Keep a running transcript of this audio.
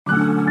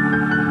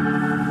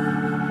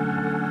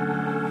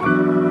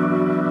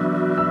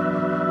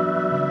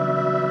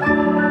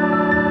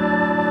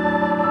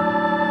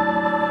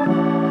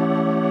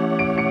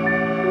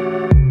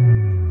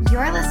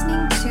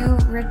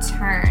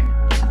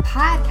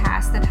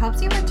podcast that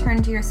helps you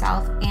return to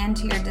yourself and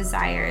to your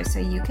desires so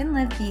you can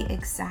live the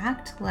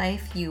exact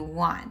life you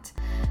want.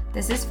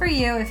 This is for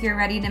you if you're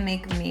ready to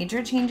make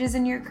major changes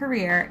in your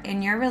career,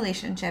 in your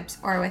relationships,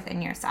 or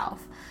within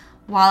yourself.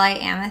 While I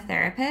am a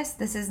therapist,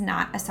 this is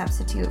not a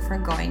substitute for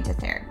going to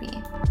therapy.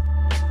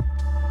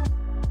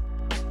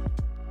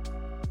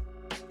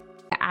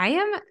 I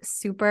am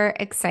super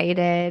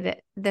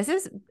excited. This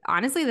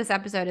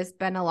episode has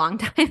been a long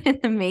time in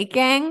the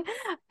making,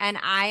 and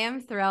I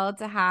am thrilled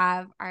to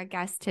have our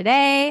guest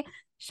today,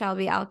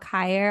 Shelby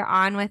Alkire,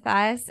 on with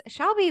us.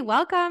 Shelby,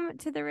 welcome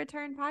to the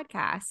Return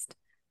Podcast.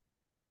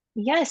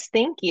 Yes,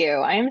 thank you.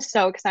 I am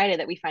so excited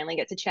that we finally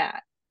get to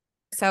chat.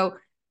 So,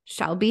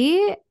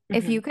 Shelby,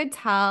 if you could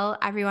tell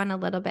everyone a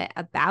little bit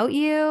about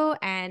you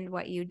and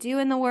what you do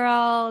in the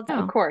world. Oh,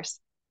 of course.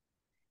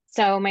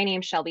 So my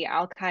name's Shelby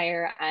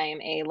Alkire. I'm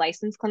a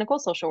licensed clinical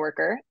social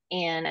worker,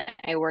 and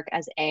I work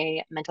as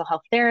a mental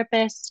health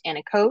therapist and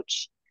a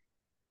coach.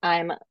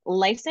 I'm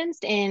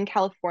licensed in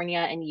California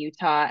and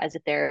Utah as a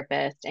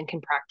therapist and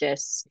can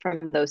practice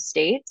from those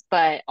states,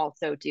 but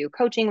also do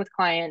coaching with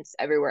clients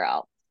everywhere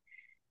else.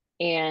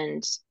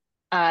 And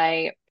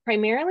I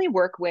primarily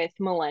work with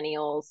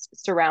millennials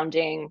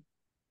surrounding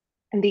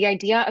the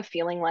idea of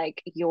feeling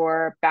like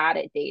you're bad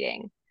at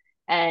dating.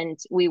 And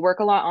we work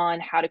a lot on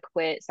how to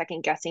quit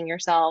second guessing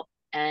yourself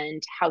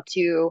and how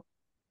to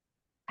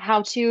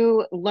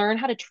learn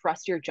how to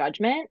trust your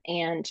judgment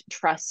and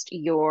trust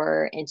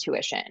your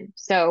intuition.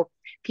 So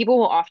people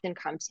will often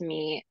come to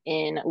me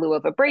in lieu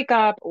of a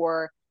breakup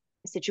or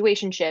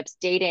situationships,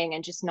 dating,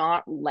 and just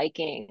not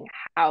liking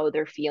how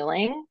they're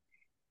feeling.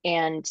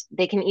 And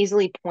they can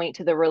easily point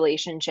to the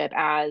relationship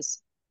as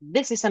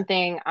this is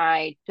something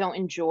I don't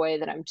enjoy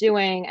that I'm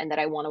doing and that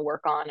I want to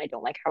work on. I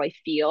don't like how I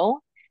feel.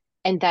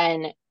 And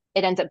then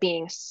it ends up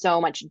being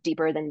so much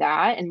deeper than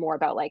that and more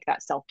about like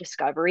that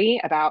self-discovery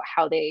about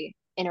how they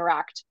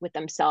interact with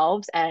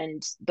themselves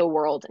and the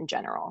world in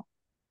general.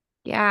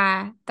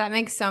 Yeah, that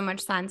makes so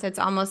much sense. It's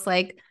almost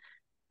like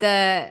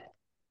the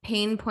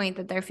pain point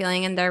that they're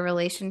feeling in their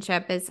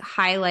relationship is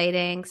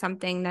highlighting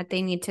something that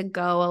they need to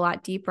go a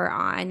lot deeper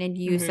on, and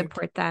you Hmm.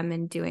 support them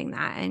in doing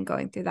that and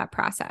going through that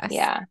process.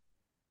 Yeah.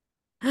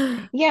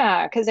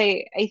 Yeah. Cause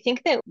I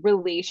think that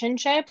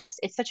relationships,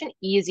 it's such an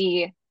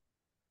easy,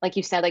 like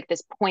you said, like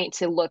this point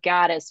to look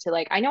at as to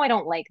like, I know I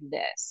don't like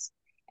this.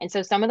 And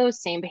so some of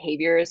those same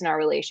behaviors in our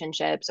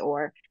relationships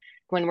or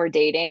when we're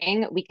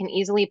dating, we can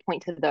easily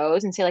point to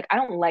those and say, like, I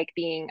don't like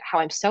being how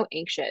I'm so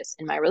anxious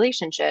in my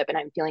relationship and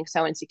I'm feeling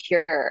so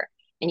insecure.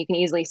 And you can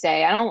easily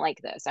say, I don't like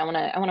this. I want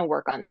to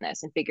work on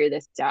this and figure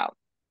this out.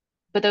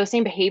 But those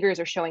same behaviors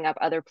are showing up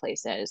other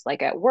places,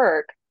 like at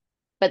work,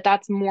 but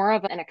that's more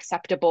of an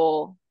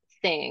acceptable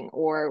thing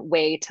or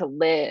way to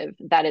live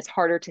that it's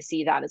harder to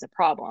see that as a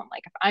problem.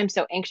 Like if I'm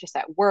so anxious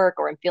at work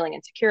or I'm feeling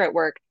insecure at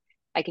work,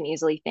 I can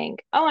easily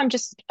think, oh, I'm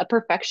just a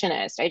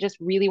perfectionist. I just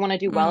really want to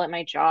do Mm, well at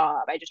my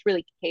job. I just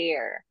really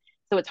care.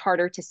 So it's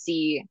harder to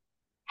see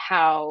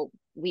how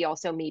we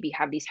also maybe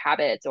have these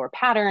habits or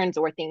patterns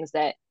or things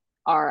that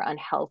are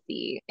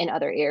unhealthy in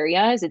other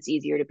areas. It's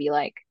easier to be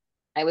like,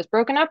 I was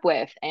broken up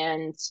with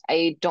and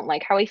I don't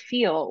like how I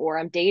feel, or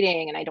I'm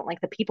dating and I don't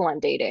like the people I'm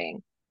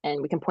dating.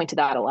 And we can point to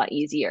that a lot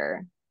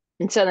easier.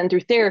 And so then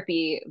through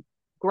therapy,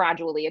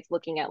 gradually it's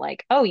looking at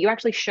like, oh, you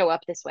actually show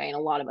up this way in a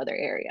lot of other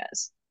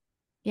areas.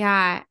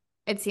 yeah,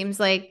 it seems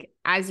like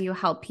as you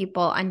help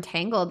people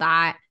untangle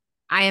that,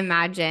 I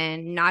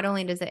imagine not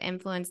only does it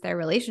influence their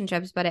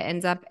relationships, but it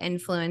ends up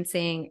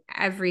influencing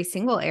every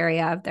single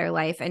area of their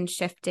life and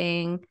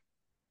shifting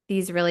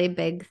these really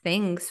big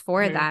things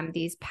for Hmm. them,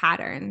 these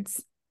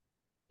patterns.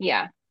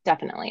 Yeah,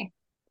 definitely.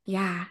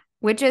 Yeah,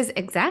 which is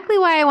exactly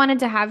why I wanted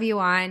to have you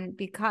on,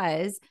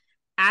 because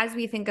as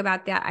we think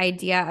about the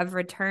idea of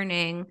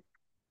returning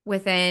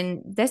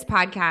within this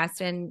podcast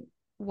and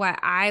what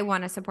I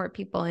want to support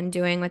people in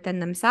doing within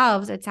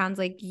themselves, it sounds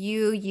like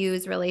you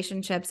use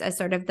relationships as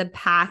sort of the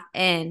path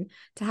in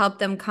to help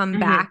them come Hmm.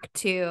 back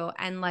to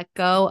and let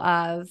go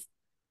of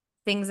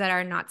things that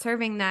are not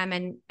serving them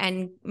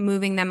and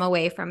moving them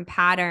away from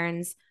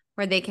patterns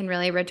where they can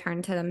really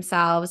return to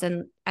themselves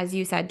and, as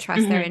you said,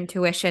 trust their Hmm.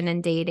 intuition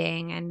and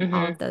dating and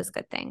all Hmm. of those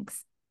good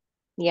things.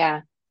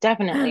 Yeah,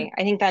 definitely.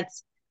 I think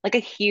that's like a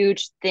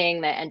huge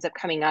thing that ends up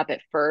coming up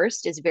at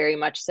first is very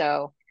much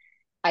so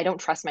I don't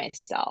trust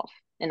myself.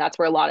 And that's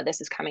where a lot of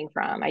this is coming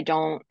from. I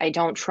don't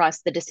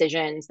trust the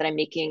decisions that I'm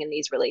making in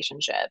these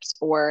relationships,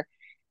 or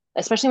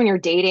especially when you're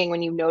dating,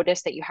 when you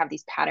notice that you have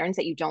these patterns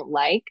that you don't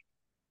like,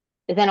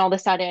 then all of a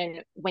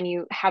sudden when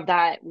you have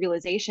that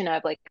realization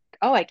of like,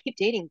 oh, I keep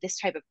dating this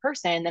type of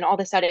person, then all of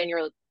a sudden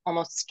you're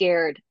almost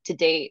scared to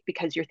date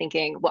because you're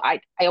thinking, well, I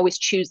always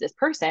choose this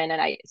person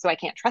and I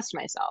can't trust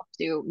myself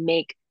to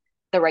make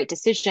the right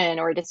decision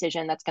or a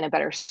decision that's going to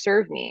better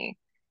serve me.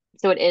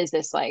 So it is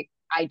this like,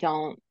 I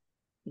don't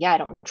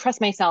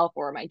trust myself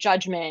or my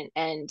judgment,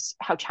 and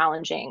how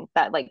challenging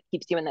that like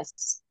keeps you in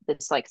this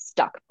like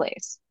stuck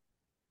place.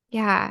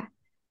 Yeah.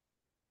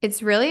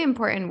 It's really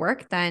important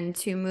work then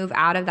to move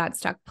out of that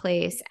stuck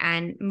place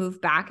and move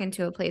back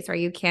into a place where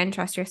you can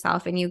trust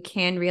yourself and you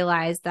can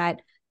realize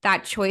that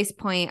that choice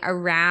point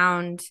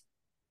around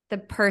the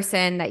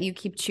person that you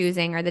keep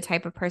choosing or the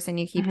type of person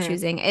you keep Hmm.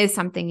 choosing is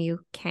something you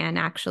can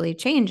actually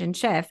change and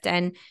shift.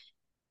 And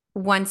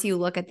once you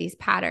look at these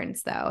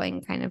patterns, though,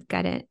 and kind of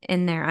get it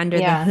in there under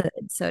the Yeah.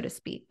 hood, so to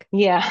speak.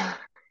 Yeah.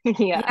 Yeah,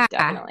 Yeah.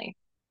 definitely.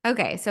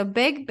 Okay. So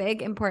big,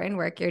 big, important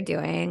work you're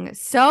doing.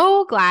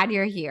 So glad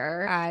you're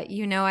here.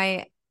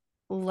 I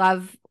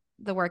love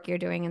the work you're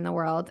doing in the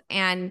world.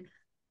 And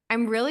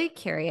I'm really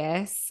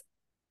curious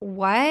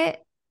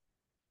what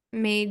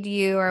made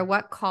you or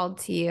what called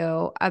to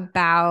you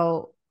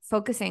about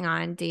focusing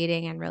on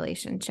dating and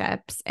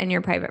relationships in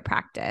your private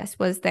practice?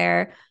 Was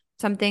there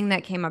something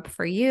that came up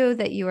for you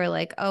that you were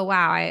like, oh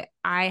wow,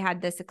 I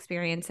had this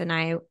experience and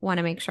I want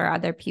to make sure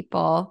other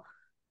people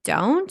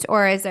don't?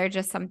 Or is there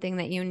just something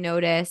that you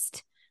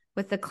noticed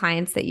with the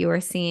clients that you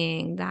were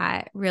seeing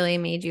that really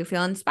made you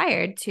feel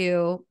inspired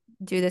to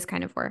do this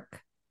kind of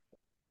work?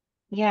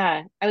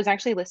 Yeah. I was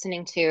actually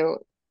listening to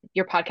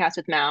your podcast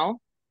with Mal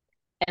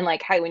and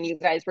like how when you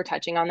guys were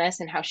touching on this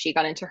and how she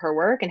got into her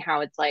work and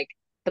how it's like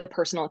the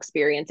personal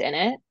experience in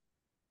it.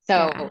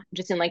 Yeah. So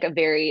just in like a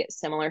very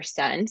similar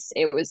sense,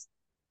 it was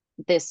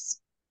this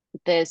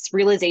this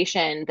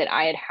realization that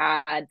I had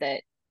had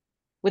that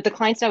with the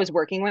clients that I was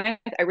working with,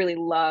 I really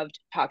loved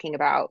talking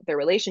about their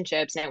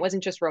relationships. And it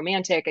wasn't just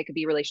romantic, it could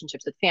be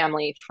relationships with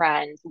family,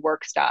 friends,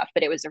 work stuff,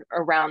 but it was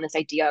around this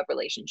idea of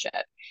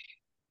relationship.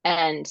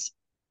 And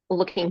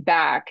looking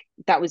back,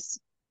 that was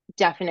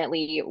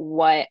definitely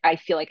what I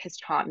feel like has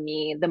taught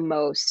me the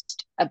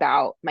most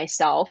about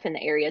myself and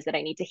the areas that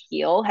I need to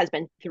heal has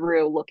been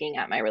through looking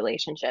at my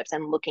relationships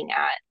and looking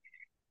at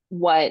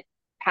what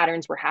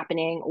patterns were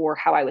happening or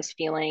how I was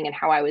feeling and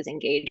how I was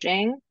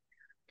engaging.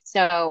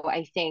 So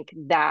I think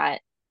that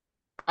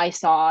I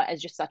saw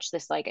as just such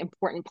this like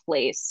important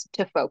place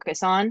to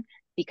focus on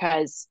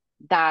because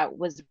that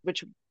was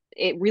which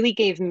it really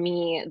gave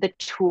me the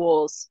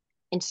tools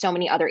in so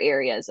many other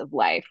areas of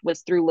life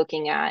was through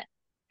looking at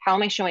how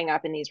am I showing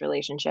up in these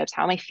relationships?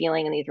 How am I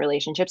feeling in these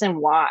relationships and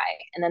why?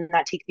 And then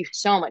that takes you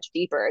so much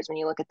deeper is when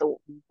you look at the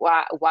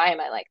why am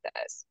I like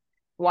this?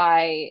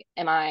 Why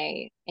am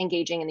I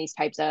engaging in these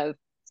types of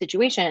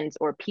situations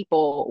or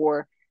people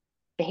or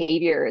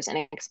behaviors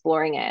and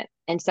exploring it?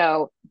 And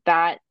so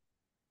that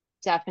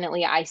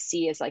definitely I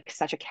see as like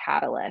such a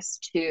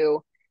catalyst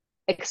to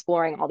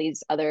exploring all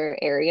these other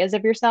areas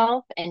of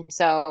yourself. And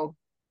so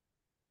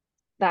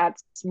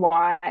that's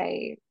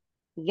why,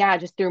 yeah,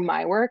 just through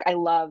my work, I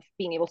love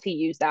being able to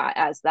use that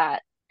as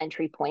that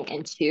entry point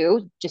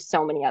into just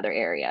so many other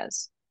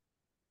areas.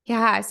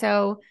 Yeah.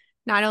 So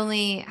not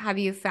only have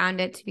you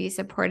found it to be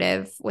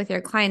supportive with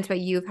your clients, but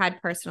you've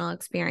had personal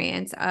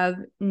experience of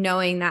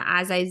knowing that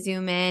as I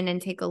zoom in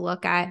and take a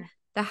look at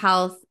the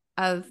health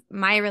of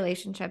my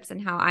relationships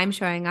and how I'm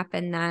showing up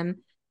in them,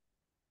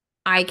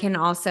 I can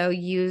also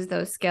use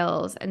those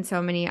skills in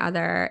so many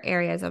other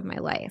areas of my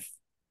life.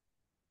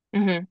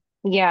 Mm-hmm.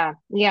 Yeah.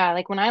 Yeah.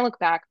 Like when I look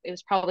back, it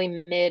was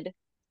probably mid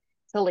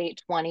to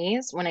late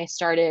 20s when I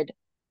started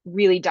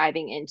really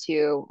diving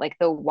into like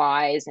the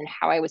whys and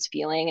how I was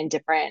feeling in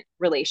different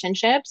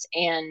relationships.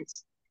 And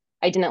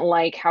I didn't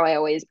like how I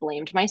always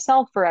blamed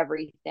myself for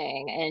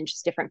everything and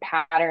just different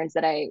patterns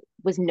that I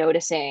was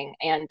noticing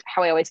and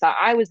how I always thought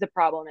I was the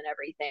problem in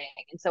everything.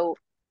 And so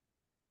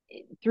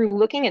through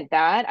looking at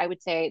that, I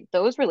would say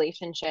those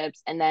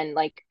relationships and then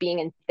like being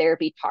in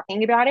therapy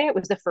talking about it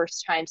was the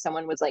first time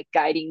someone was like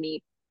guiding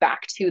me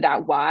back to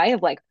that why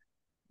of like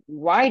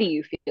why do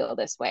you feel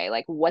this way?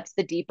 Like, what's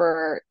the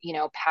deeper,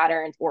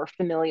 patterns or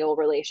familial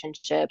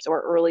relationships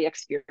or early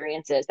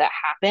experiences that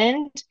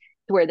happened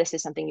to where this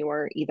is something you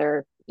were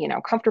either,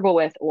 comfortable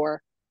with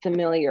or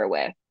familiar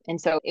with? And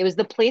so it was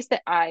the place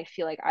that I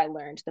feel like I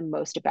learned the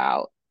most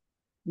about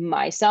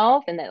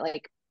myself and that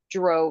like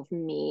drove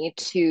me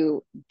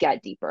to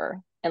get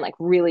deeper and like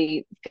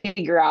really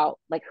figure out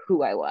like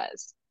who I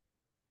was.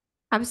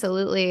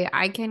 Absolutely.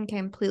 I can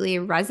completely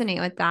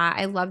resonate with that.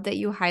 I love that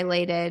you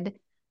highlighted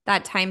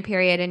that time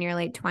period in your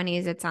late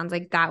 20s. It sounds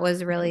like that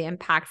was really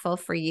impactful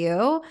for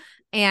you.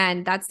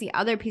 And that's the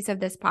other piece of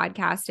this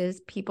podcast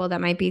is people that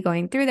might be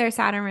going through their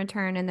Saturn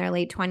return in their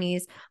late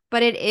 20s.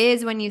 But it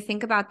is when you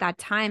think about that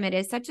time, it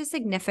is such a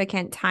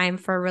significant time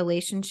for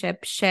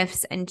relationship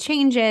shifts and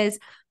changes.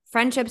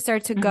 Friendships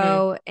start to Mm-hmm.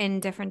 go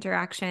in different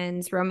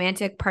directions.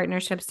 Romantic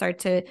partnerships start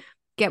to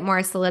get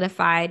more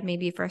solidified,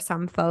 maybe for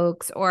some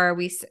folks, or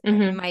we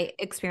Mm-hmm. might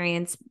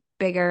experience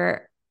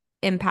bigger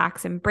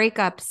impacts and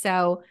breakups.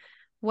 So,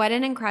 what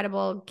an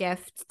incredible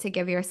gift to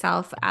give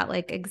yourself at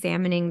like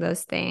examining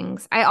those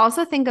things. I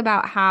also think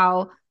about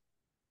how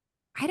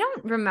I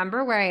don't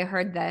remember where I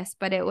heard this,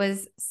 but it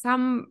was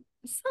some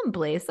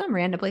place, some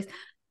random place.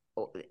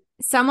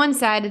 Someone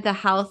said the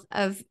health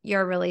of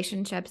your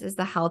relationships is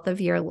the health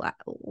of your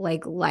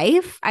like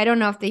life. I don't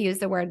know if they use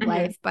the word Mm-hmm.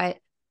 life, but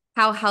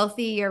how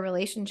healthy your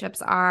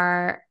relationships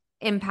are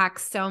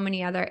impacts so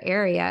many other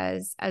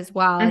areas as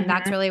well. And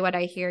that's Hmm. really what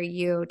I hear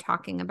you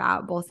talking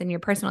about, both in your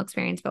personal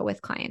experience, but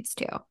with clients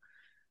too.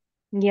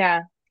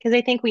 Yeah, because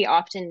I think we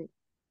often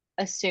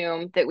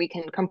assume that we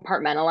can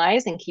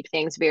compartmentalize and keep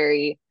things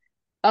very,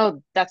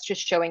 oh, that's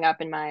just showing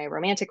up in my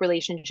romantic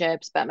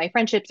relationships, but my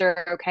friendships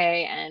are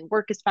okay and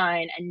work is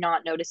fine, and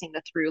not noticing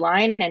the through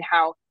line and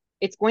how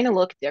it's going to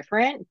look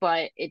different,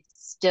 but it's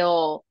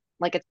still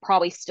like it's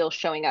probably still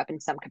showing up in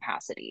some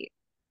capacity.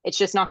 It's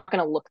just not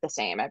going to look the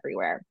same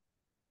everywhere.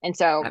 And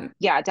so, Um,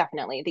 yeah,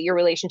 definitely that your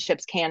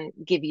relationships can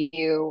give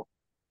you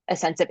a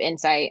sense of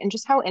insight and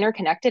just how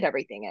interconnected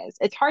everything is.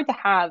 It's hard to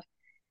have, I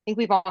think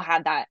we've all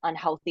had that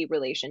unhealthy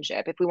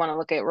relationship. If we want to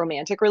look at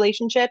romantic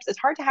relationships, it's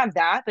hard to have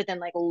that, but then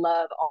like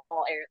love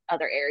all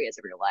other areas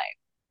of your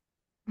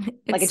life.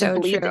 Like it's it just so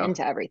bleeds true.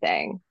 into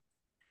everything.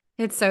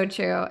 It's so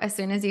true. As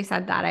soon as you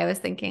said that, I was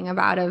thinking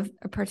about a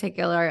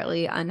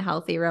particularly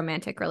unhealthy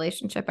romantic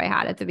relationship I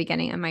had at the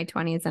beginning of my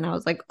 20s. And I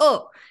was like,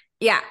 oh,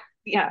 yeah,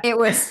 Yeah. it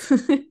was,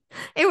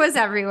 it was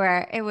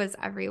everywhere. It was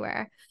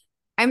everywhere.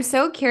 I'm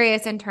so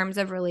curious in terms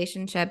of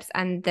relationships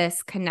and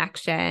this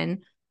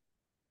connection.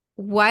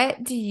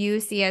 What do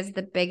you see as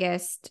the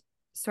biggest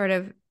sort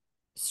of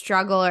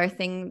struggle or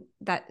thing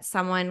that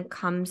someone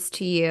comes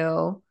to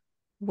you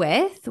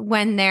with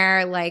when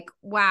they're like,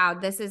 wow,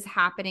 this is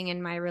happening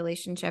in my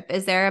relationship?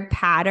 Is there a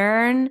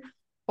pattern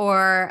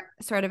or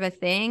sort of a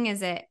thing?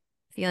 Is it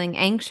feeling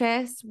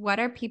anxious? What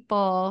are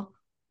people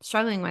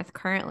struggling with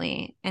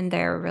currently in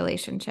their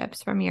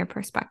relationships from your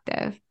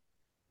perspective?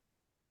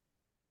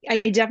 I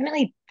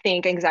definitely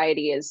think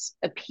anxiety is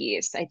a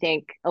piece. I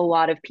think a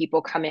lot of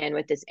people come in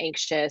with this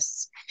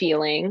anxious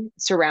feeling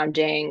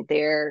surrounding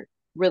their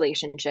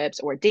relationships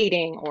or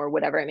dating or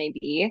whatever it may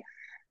be.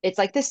 It's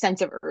like this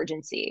sense of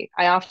urgency.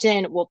 I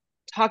often will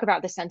talk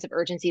about the sense of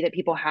urgency that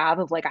people have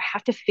of like, I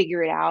have to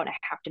figure it out and I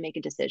have to make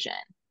a decision.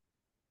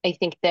 I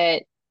think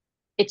that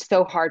it's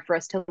so hard for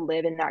us to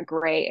live in that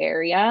gray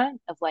area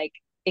of like,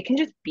 it can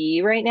just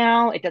be right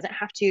now. It doesn't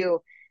have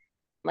to,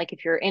 like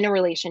if you're in a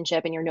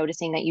relationship and you're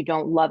noticing that you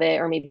don't love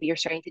it, or maybe you're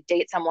starting to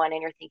date someone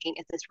and you're thinking,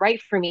 is this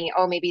right for me?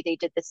 Oh, maybe they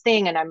did this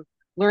thing and I'm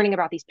learning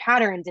about these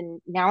patterns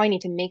and now I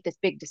need to make this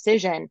big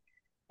decision.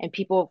 And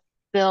people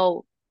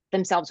fill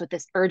themselves with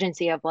this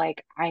urgency of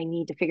like, I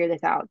need to figure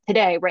this out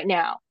today, right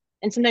now.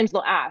 And sometimes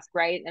they'll ask,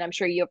 right? And I'm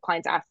sure you have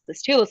clients ask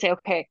this too. They'll say,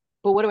 okay,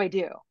 but what do I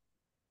do?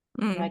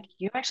 I'm like,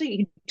 Mm,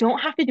 you don't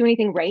have to do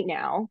anything right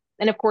now.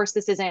 And of course,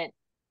 this isn't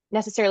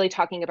necessarily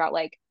talking about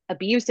like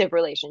abusive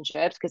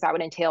relationships, because that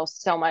would entail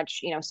so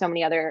much, so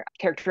many other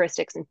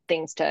characteristics and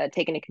things to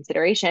take into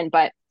consideration.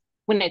 But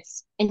when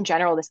it's in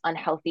general this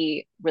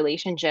unhealthy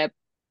relationship,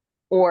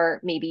 or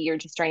maybe you're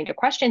just starting to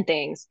question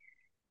things,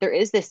 there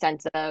is this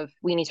sense of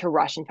we need to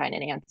rush and find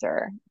an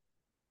answer.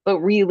 But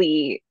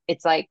really,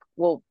 it's like,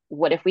 well,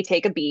 what if we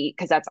take a beat?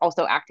 Because that's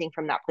also acting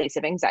from that place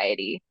of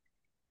anxiety,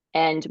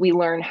 and we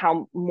learn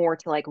how more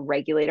to like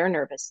regulate our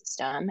nervous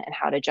system and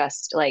how to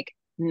just like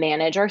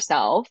manage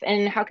ourselves,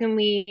 and how can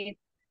we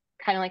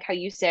kind of like how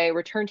you say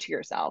return to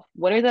yourself.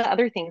 What are the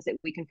other things that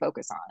we can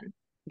focus on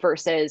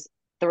versus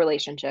the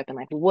relationship, and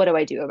like what do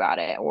I do about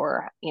it,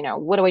 or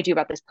what do I do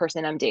about this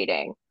person I'm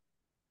dating,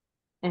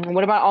 and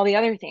what about all the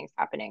other things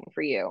happening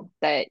for you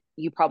that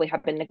you probably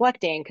have been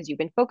neglecting because you've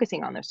been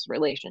focusing on this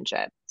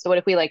relationship. So what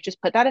if we like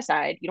just put that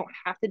aside? You don't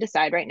have to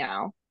decide right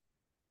now.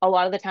 A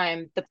lot of the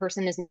time the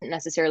person isn't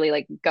necessarily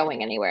like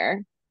going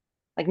anywhere,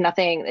 like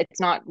nothing,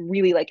 it's not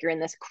really like you're in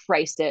this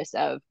crisis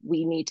of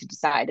we need to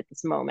decide at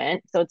this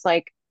moment. So it's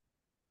like,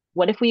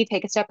 what if we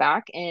take a step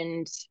back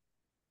and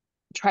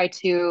try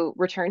to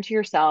return to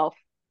yourself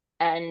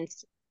and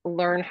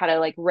learn how to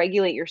like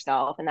regulate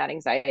yourself and that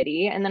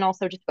anxiety, and then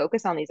also just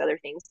focus on these other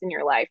things in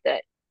your life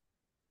that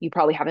you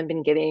probably haven't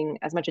been giving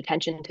as much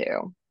attention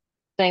to.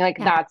 Saying like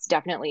yeah. that's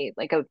definitely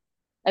like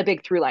a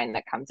big through line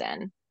that comes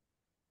in.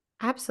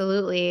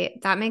 Absolutely.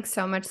 That makes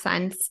so much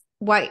sense.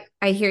 What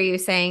I hear you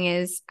saying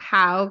is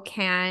how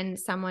can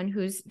someone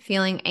who's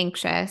feeling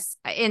anxious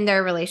in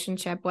their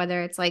relationship,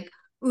 whether it's like,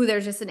 ooh,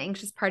 there's just an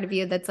anxious part of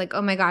you that's like,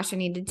 oh my gosh, I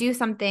need to do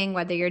something,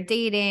 whether you're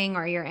dating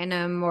or you're in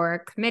a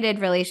more committed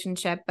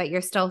relationship, but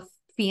you're still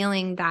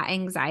feeling that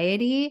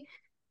anxiety.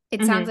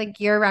 It sounds Mm-hmm. like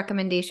your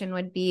recommendation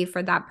would be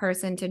for that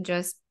person to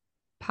just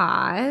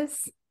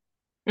pause,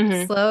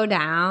 Mm-hmm. slow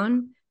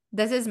down.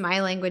 This is my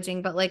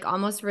languaging, but like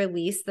almost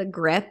release the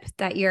grip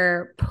that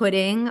you're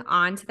putting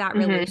onto that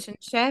Mm-hmm.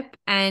 relationship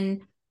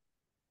and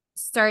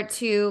start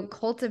to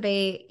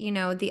cultivate,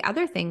 the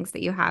other things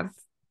that you have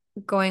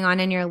going on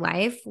in your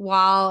life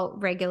while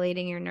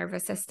regulating your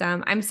nervous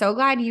system. I'm so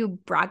glad you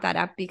brought that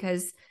up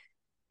because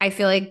I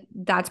feel like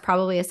that's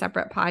probably a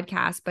separate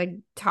podcast, but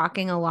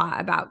talking a lot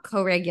about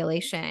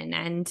co-regulation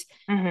and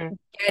Mm-hmm.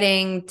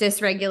 getting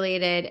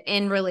dysregulated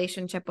in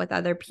relationship with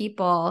other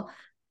people.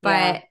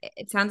 Yeah. But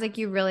it sounds like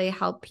you really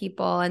help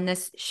people. And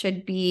this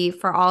should be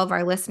for all of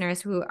our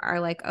listeners who are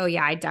like, oh,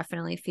 yeah, I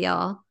definitely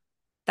feel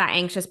that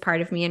anxious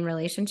part of me in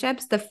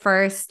relationships. The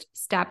first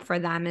step for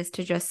them is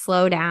to just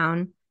slow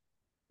down,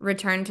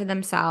 return to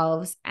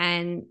themselves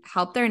and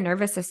help their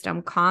nervous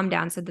system calm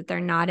down so that they're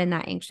not in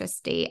that anxious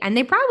state. And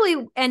they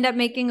probably end up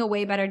making a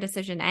way better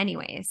decision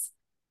anyways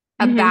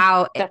Hmm.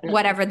 about Definitely.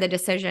 whatever the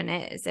decision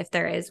is, if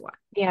there is one.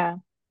 Yeah.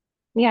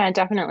 Yeah,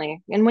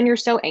 definitely. And when you're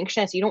so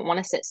anxious, you don't want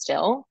to sit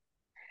still.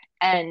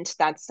 And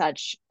that's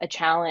such a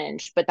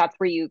challenge, but that's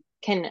where you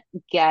can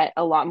get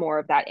a lot more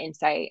of that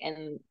insight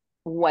and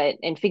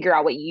figure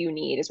out what you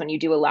need is when you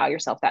do allow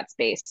yourself that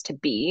space to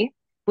be.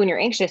 When you're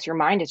anxious, your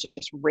mind is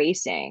just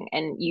racing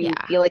and you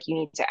Yeah. feel like you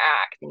need to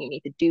act and you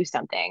need to do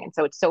something. And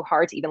so it's so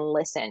hard to even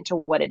listen to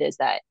what it is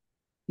that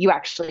you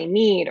actually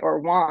need or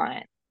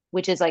want,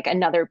 which is like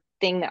another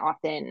thing that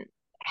often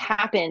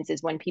happens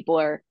is when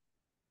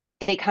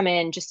they come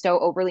in just so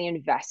overly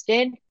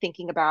invested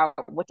thinking about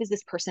what does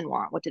this person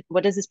want,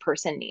 what does this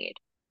person need,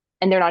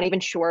 and they're not even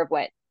sure of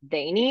what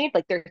they need.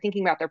 Like they're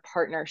thinking about their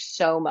partner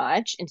so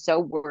much and so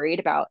worried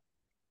about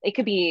it.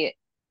 Could be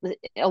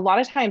a lot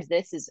of times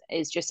this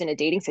is just in a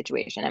dating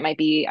situation. It might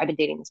be I've been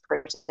dating this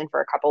person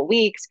for a couple of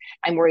weeks.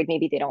 I'm worried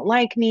maybe they don't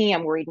like me.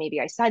 I'm worried maybe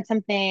I said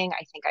something.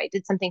 I think I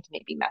did something to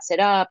maybe mess it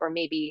up, or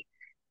maybe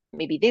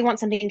they want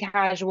something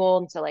casual.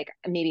 And so like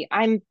maybe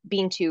I'm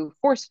being too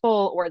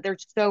forceful, or they're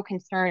so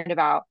concerned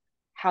about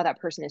how that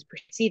person is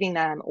perceiving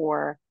them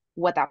or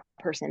what that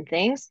person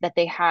thinks that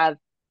they have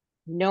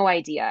no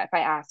idea. If I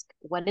ask,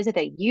 what is it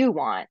that you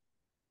want?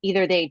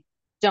 Either they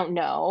don't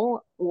know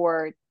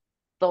or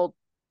they'll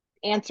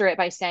answer it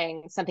by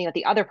saying something that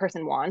the other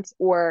person wants,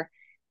 or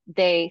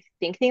they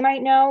think they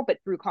might know, but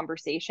through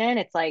conversation,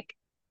 it's like,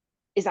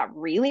 is that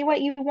really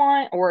what you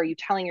want? Or are you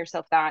telling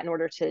yourself that in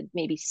order to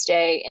maybe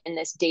stay in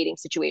this dating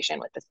situation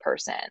with this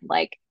person?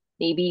 Like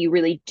maybe you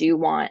really do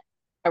want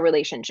a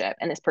relationship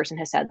and this person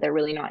has said they're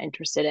really not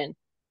interested in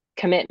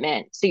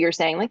commitment. So you're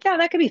saying, like, yeah,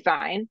 that could be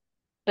fine.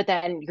 But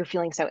then you're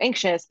feeling so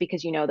anxious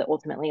because you know that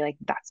ultimately, like,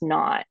 that's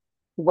not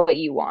what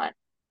you want.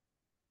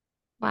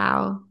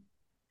 Wow.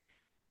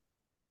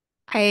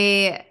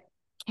 I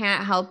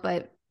can't help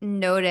but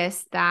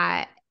notice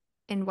that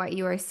in what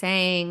you are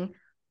saying,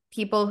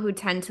 people who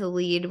tend to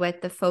lead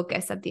with the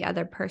focus of the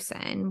other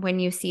person, when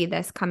you see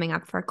this coming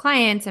up for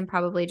clients and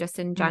probably just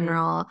in Mm-hmm.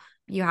 general,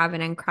 you have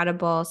an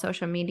incredible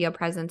social media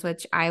presence,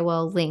 which I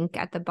will link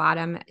at the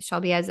bottom.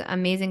 Shelby has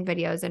amazing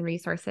videos and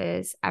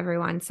resources,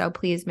 everyone. So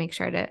please make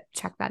sure to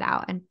check that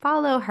out and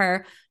follow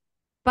her.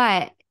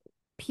 But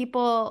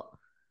people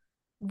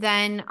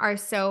then are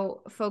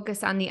so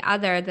focused on the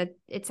other that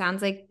it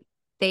sounds like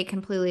they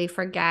completely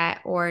forget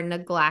or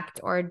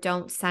neglect or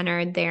don't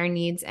center their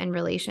needs and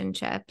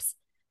relationships.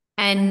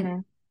 And Mm-hmm.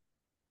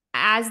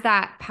 as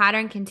that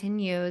pattern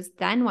continues,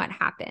 then what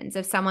happens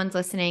if someone's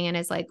listening and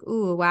is like,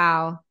 ooh,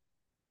 wow,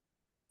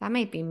 that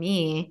might be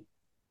me?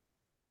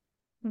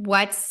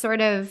 What's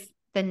sort of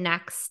the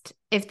next,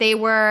 if they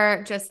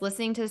were just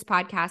listening to this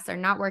podcast, they're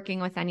not working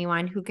with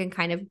anyone who can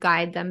kind of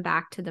guide them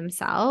back to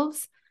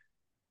themselves?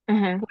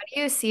 Mm-hmm. What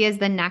do you see as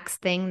the next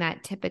thing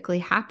that typically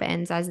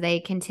happens as they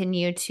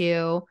continue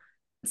to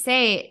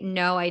say,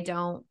 no, I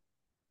don't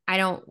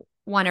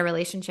want a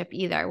relationship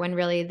either, when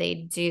really they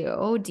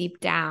do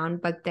deep down,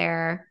 but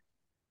they're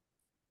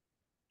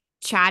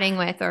chatting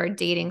with or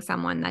dating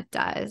someone that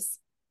does?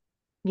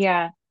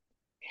 Yeah.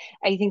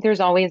 I think there's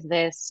always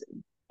this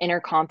inner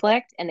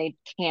conflict and they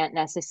can't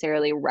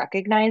necessarily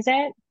recognize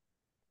it.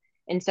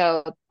 And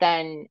so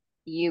then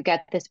you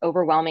get this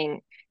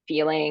overwhelming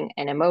feeling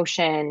and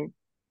emotion,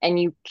 and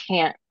you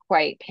can't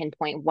quite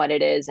pinpoint what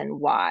it is and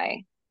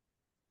why.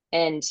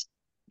 And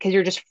because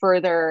you're just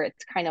further,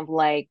 it's kind of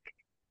like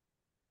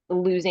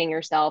losing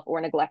yourself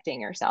or neglecting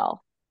yourself.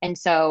 And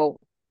so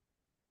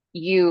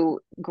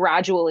you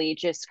gradually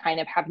just kind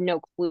of have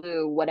no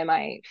clue, what am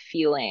I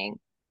feeling?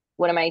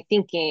 What am I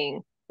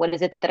thinking? What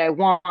is it that I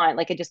want?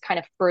 Like it just kind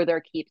of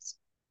further keeps,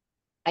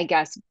 I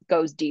guess,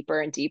 goes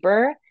deeper and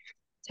deeper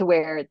to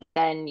where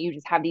then you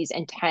just have these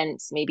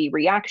intense maybe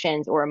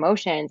reactions or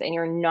emotions and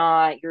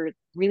you're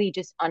really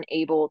just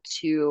unable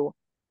to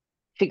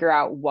figure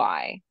out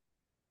why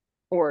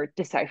or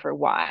decipher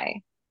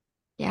why.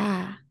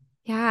 Yeah.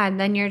 Yeah. And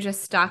then you're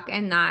just stuck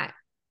in that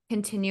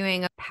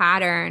continuing a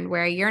pattern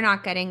where you're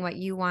not getting what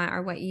you want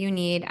or what you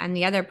need. And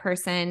the other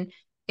person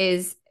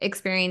is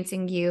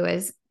experiencing you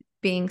as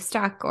being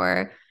stuck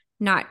or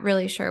not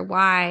really sure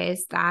why.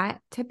 Is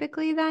that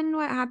typically then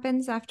what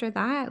happens after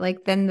that?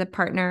 Like then the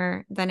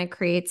partner, then it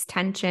creates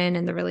tension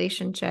in the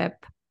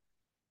relationship.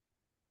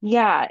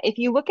 Yeah, if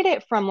you look at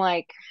it from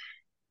like,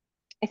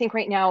 I think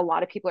right now a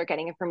lot of people are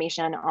getting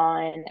information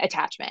on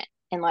attachment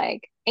and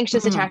like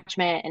anxious Mm,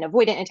 attachment and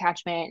avoidant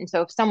attachment. And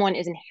so if someone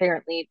is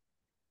inherently,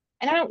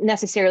 and I don't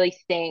necessarily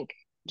think,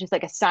 just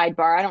like a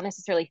sidebar, I don't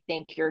necessarily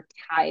think you're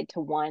tied to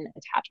one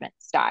attachment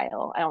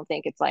style. I don't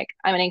think it's like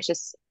I'm an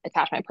anxious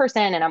attachment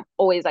person and I'm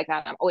always like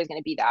that. And I'm always going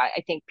to be that.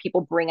 I think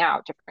people bring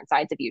out different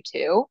sides of you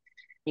too.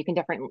 You can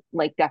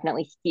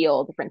definitely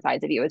heal different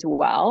sides of you as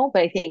well.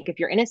 But I think if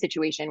you're in a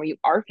situation where you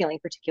are feeling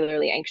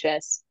particularly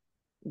anxious,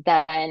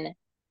 then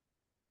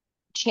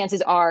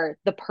chances are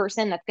the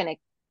person that's going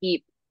to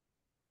keep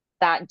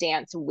that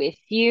dance with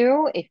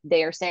you, if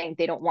they are saying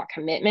they don't want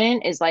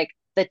commitment, is like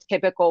the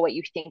typical what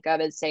you think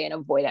of as, say, an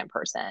avoidant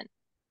person.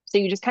 So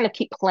you just kind of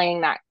keep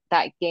playing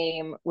that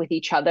game with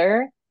each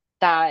other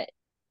that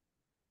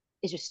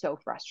is just so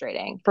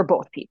frustrating for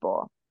both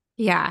people.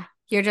 Yeah.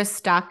 You're just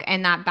stuck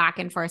in that back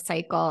and forth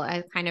cycle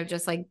of kind of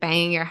just like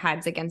banging your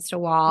heads against a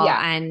wall,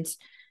 Yeah, and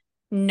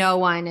no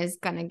one is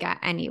going to get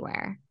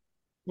anywhere.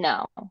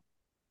 no.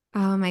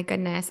 Oh my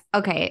goodness.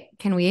 Okay.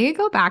 Can we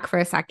go back for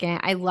a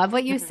second? I love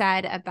what you Hmm.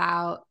 said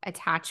about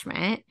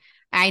attachment.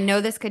 I know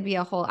this could be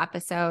a whole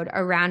episode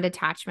around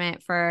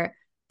attachment for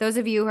those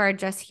of you who are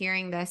just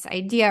hearing this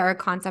idea or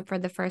concept for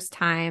the first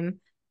time.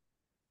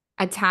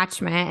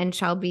 Attachment, and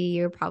Shelby,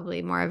 you're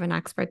probably more of an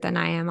expert than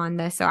I am on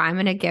this. So I'm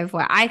going to give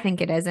what I think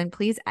it is, and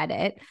please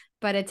edit.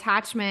 But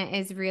attachment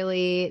is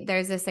really,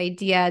 there's this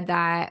idea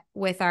that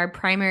with our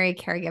primary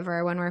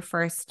caregiver, when we're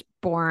first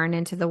born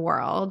into the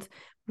world,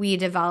 we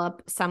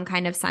develop some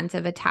kind of sense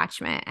of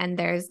attachment. And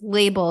there's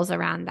labels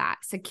around that: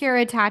 secure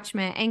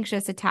attachment,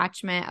 anxious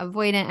attachment,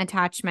 avoidant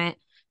attachment.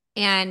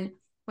 And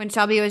when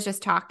Shelby was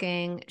just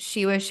talking,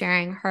 she was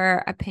sharing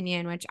her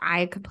opinion, which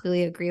I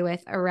completely agree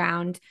with,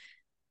 around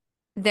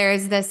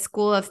there's this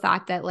school of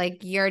thought that like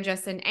you're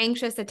just an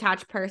anxious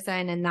attached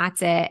person and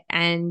that's it,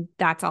 and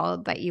that's all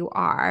that you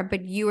are.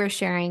 But you were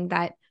sharing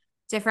that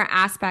different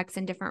aspects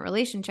and different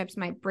relationships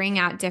might bring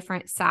out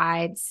different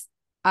sides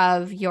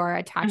of your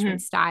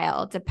attachment Hmm.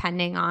 style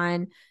depending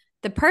on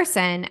the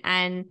person.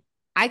 And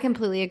I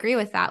completely agree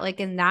with that. Like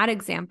in that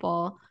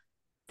example,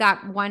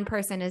 that one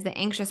person is the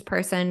anxious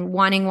person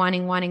wanting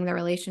the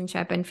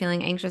relationship and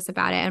feeling anxious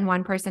about it, and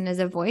one person is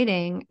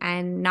avoiding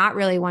and not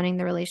really wanting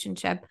the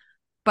relationship.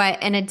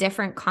 But in a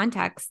different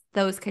context,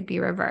 those could be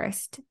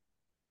reversed.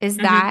 Is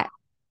Hmm. that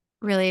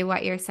really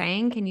what you're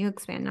saying? Can you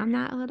expand on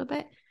that a little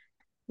bit?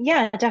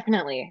 Yeah,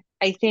 definitely.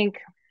 I think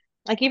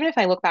like even if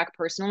I look back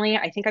personally,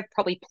 I think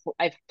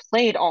I've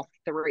played all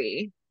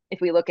three.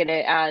 If we look at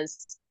it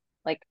as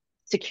like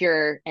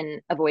secure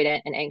and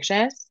avoidant and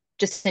anxious,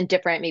 just in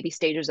different maybe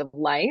stages of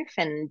life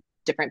and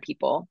different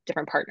people,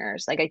 different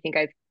partners. Like I think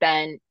I've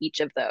been each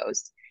of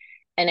those.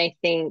 And I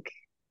think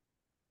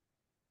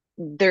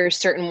there's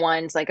certain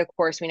ones, like of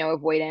course we know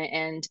avoidant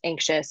and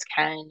anxious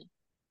can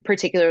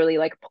particularly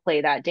like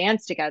play that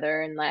dance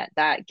together and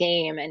that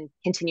game and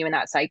continue in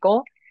that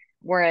cycle.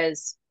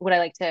 Whereas what I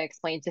like to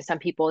explain to some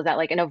people is that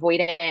like an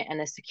avoidant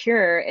and a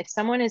secure, if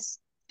someone is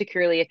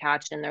securely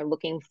attached and they're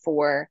looking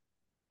for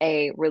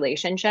a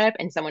relationship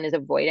and someone is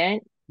avoidant,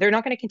 they're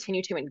not going to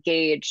continue to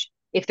engage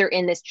if they're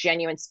in this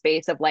genuine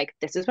space of like,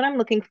 this is what I'm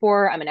looking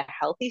for. I'm in a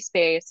healthy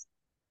space.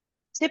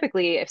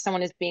 Typically, if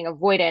someone is being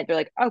avoidant, they're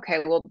like,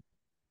 okay, well,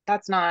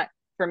 that's not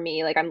for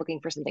me. Like I'm looking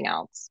for something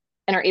else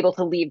and are able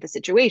to leave the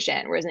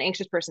situation. Whereas an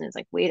anxious person is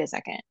like, wait a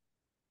second,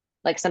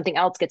 like something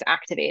else gets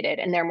activated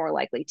and they're more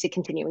likely to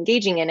continue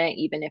engaging in it,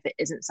 even if it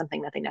isn't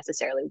something that they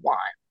necessarily want.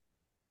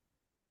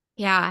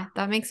 Yeah,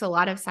 that makes a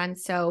lot of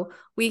sense. So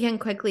we can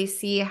quickly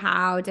see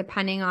how,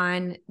 depending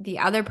on the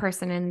other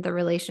person in the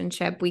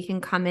relationship, we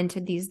can come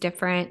into these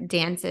different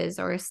dances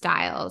or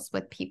styles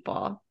with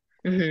people.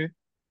 Hmm.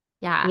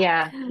 Yeah.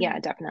 Yeah. Yeah,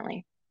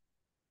 definitely.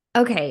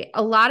 Okay.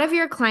 A lot of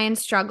your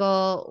clients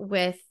struggle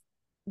with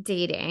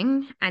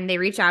dating and they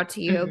reach out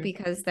to you Hmm.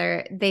 because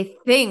they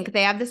think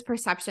they have this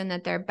perception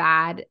that they're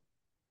bad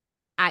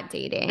at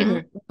dating. Hmm.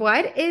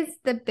 What is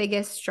the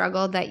biggest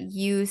struggle that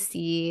you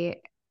see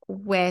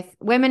with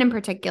women in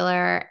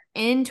particular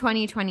in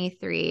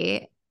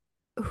 2023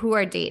 who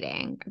are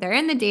dating? They're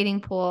in the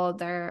dating pool,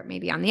 they're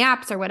maybe on the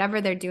apps or whatever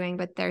they're doing,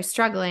 but they're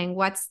struggling.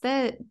 What's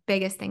the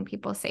biggest thing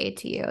people say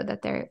to you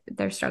that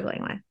they're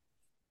struggling with?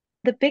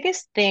 The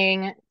biggest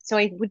thing, so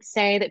I would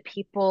say that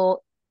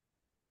people,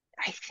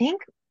 I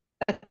think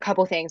a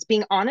couple things,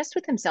 being honest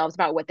with themselves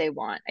about what they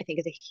want, I think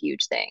is a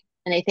huge thing.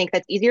 And I think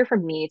that's easier for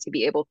me to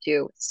be able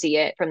to see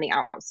it from the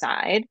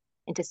outside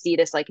and to see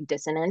this like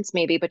dissonance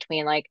maybe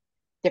between like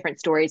different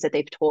stories that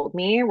they've told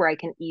me where I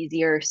can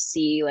easier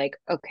see like,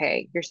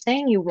 okay, you're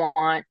saying you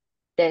want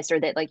this or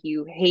that like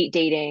you hate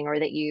dating or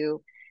that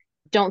you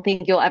don't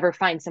think you'll ever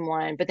find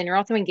someone, but then you're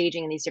also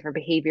engaging in these different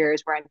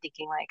behaviors where I'm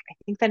thinking like, I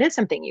think that is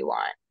something you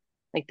want.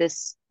 Like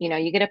this, you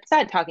get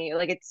upset talking,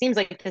 like it seems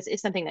like this is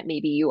something that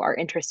maybe you are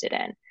interested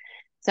in.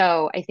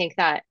 So I think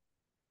that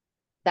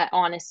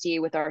honesty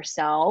with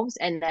ourselves,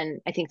 and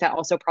then I think that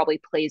also probably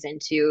plays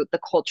into the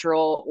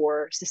cultural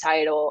or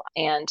societal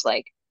and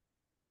like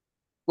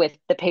with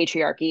the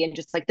patriarchy and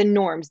just like the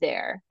norms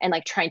there and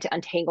like trying to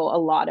untangle a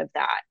lot of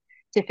that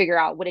to figure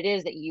out what it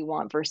is that you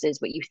want versus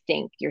what you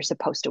think you're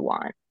supposed to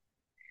want.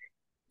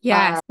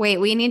 Yes. Wait,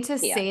 we need to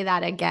Yeah. say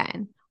that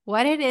again.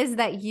 What it is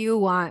that you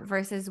want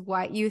versus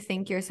what you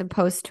think you're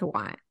supposed to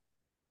want.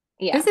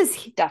 Yeah, This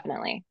is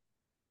definitely.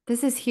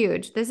 this is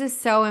huge. This is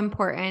so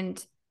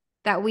important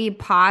that we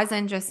pause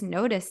and just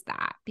notice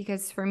that,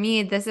 because for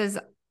me this is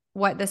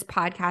what this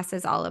podcast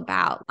is all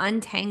about: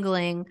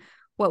 untangling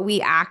what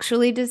we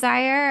actually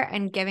desire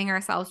and giving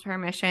ourselves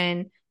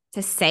permission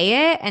to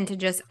say it and to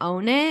just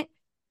own it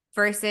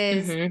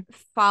versus Hmm.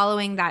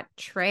 following that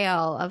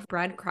trail of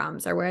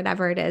breadcrumbs or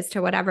whatever it is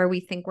to whatever we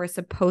think we're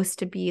supposed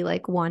to be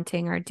like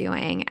wanting or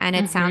doing. And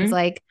it sounds Hmm.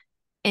 like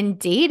in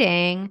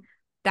dating,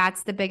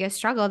 that's the biggest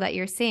struggle that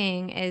you're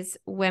seeing is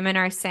women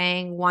are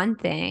saying one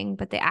thing,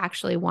 but they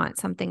actually want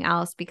something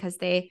else because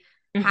they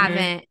Hmm.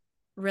 haven't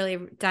really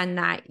done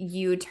that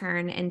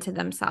U-turn into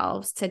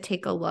themselves to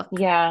take a look.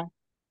 Yeah.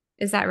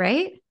 Is that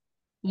right?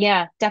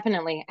 Yeah,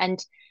 definitely.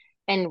 And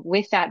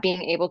with that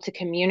being able to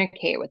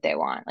communicate what they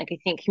want. Like I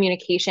think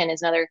communication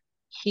is another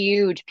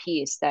huge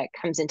piece that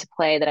comes into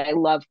play that I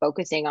love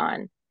focusing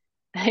on.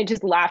 I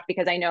just laugh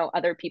because I know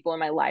other people in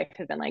my life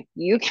have been like,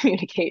 you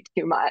communicate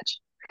too much.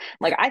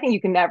 Like I think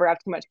you can never have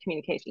too much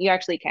communication. You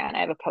actually can.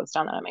 I have a post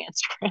on that on my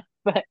Instagram.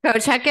 But Go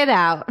check it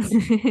out.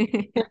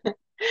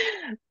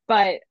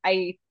 but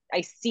I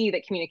see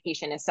that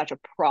communication is such a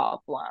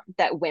problem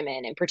that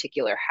women in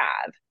particular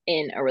have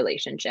in a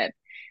relationship.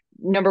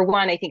 Number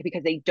one, I think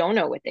because they don't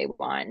know what they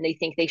want. And they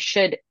think they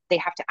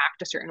have to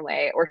act a certain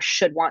way or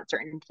should want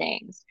certain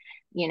things.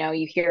 You know,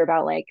 you hear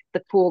about like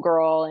the pool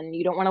girl and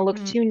you don't want to look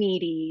Mm, too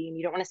needy and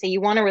you don't want to say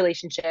you want a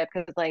relationship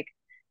because like,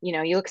 you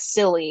know, you look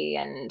silly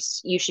and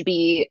you should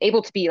be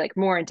able to be like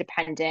more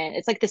independent.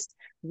 It's like this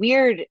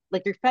weird,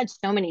 like you're fed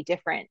so many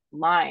different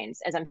lines.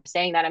 As I'm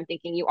saying that, I'm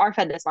thinking you are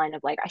fed this line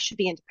of like, I should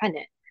be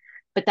independent,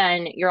 but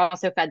then you're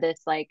also fed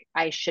this like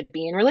I should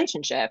be in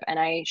relationship and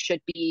I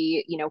should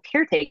be, you know,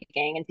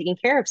 caretaking and taking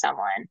care of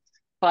someone.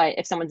 But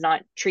if someone's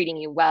not treating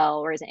you well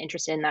or isn't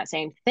interested in that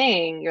same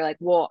thing, you're like,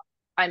 well,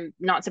 I'm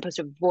not supposed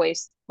to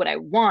voice what I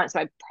want, so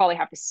I probably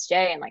have to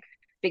stay and like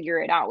figure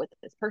it out with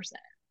this person.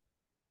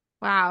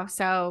 wow.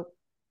 So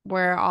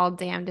we're all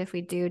damned if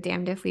we do,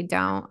 damned if we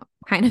don't,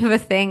 kind of a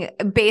thing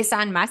based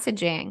on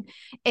messaging.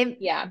 It,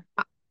 Yeah.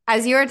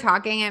 as you were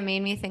talking, it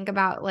made me think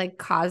about like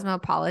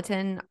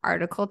cosmopolitan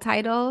article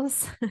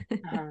titles,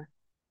 Uh-huh.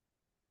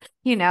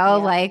 Yeah.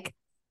 like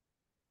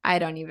I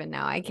don't even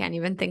know. I can't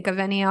even think of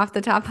any off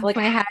the top of Like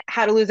my head.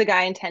 how to lose a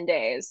guy in 10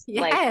 days.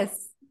 Like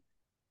Yes.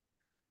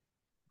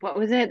 what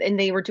was it? And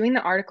they were doing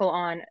the article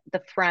on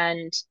the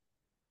friend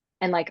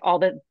and like all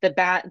the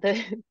bad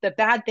the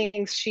bad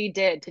things she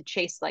did to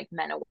chase like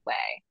men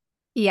away.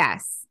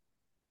 Yes.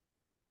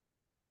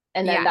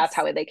 And then that's Yes.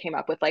 how they came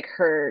up with like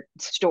her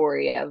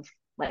story of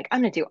like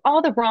I'm gonna do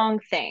all the wrong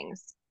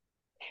things.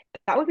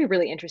 That would be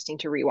really interesting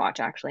to rewatch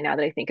actually now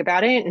that I think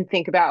about it and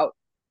think about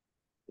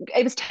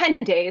it was 10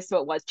 days so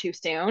it was too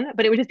soon,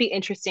 but it would just be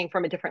interesting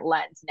from a different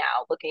lens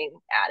now looking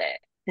at it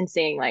and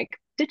seeing like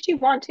did she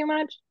want too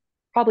much?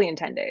 Probably in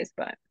 10 days,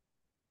 but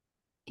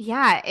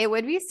Yeah, it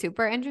would be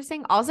super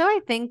interesting. Also, I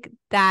think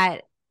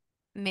that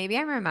maybe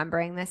I'm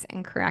remembering this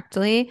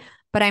incorrectly,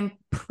 but I'm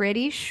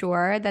pretty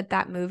sure that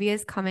that movie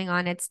is coming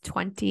on its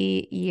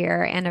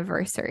 20-year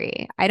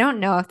anniversary. I don't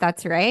know if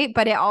that's right,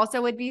 but it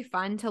also would be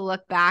fun to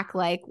look back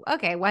like,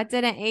 okay, what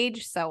didn't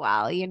age so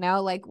well,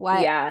 like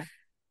yeah.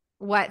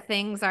 what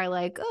things are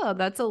like, oh,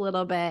 that's a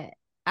little bit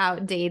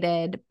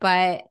outdated,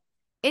 but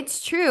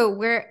it's true.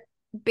 We're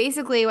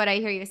basically what I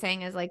hear you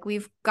saying is like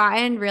we've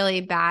gotten really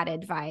bad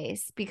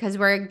advice because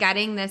we're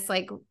getting this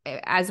like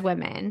as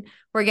women,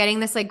 we're getting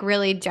this like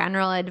really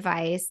general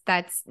advice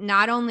that's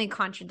not only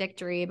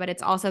contradictory, but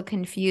it's also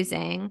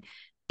confusing.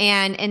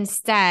 And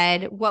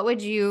instead, what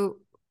would you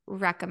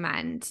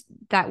recommend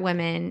that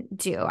women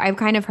do? I've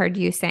kind of heard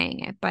you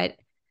saying it, but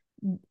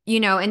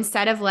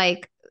instead of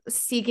like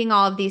seeking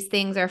all of these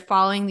things or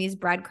following these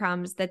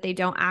breadcrumbs that they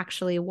don't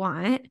actually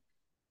want,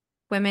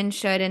 women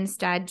should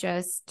instead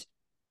just,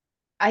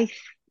 I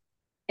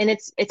and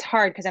it's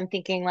hard because I'm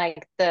thinking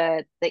like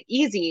the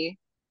easy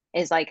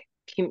is like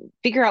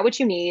figure out what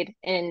you need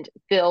and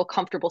feel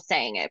comfortable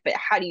saying it, but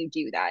how do you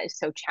do that is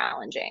so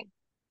challenging.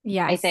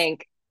 I yes,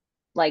 think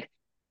like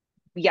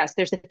yes,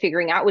 there's the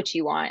figuring out what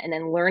you want and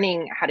then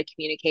learning how to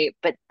communicate,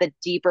 but the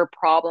deeper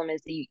problem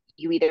is that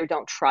you either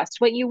don't trust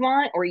what you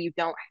want or you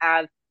don't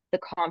have the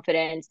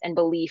confidence and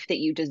belief that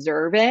you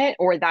deserve it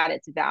or that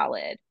it's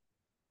valid.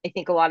 I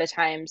think a lot of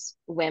times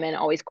women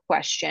always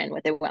question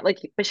what they want. Like,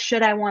 but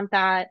should I want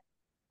that?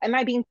 Am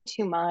I being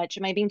too much?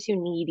 Am I being too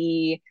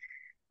needy?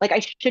 Like,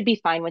 I should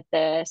be fine with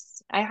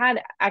this. I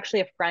had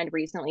actually a friend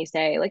recently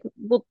say, like,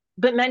 well,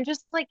 but men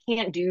just like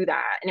can't do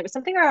that. And it was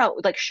something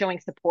about like showing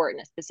support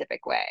in a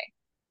specific way.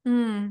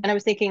 mm, And I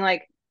was thinking,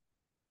 like,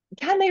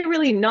 can they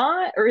really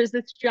not? Or is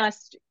this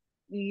just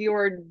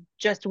you're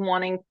just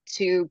wanting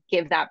to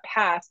give that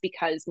pass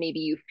because maybe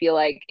you feel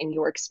like in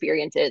your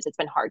experiences it's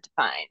been hard to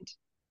find?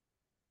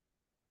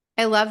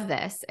 I love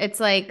this. It's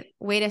like,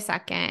 wait a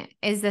second,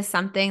 is this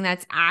something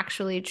that's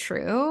actually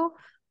true?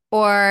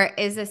 Or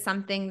is this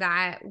something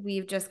that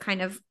we've just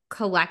kind of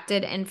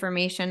collected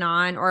information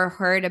on or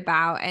heard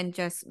about and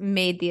just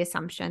made the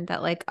assumption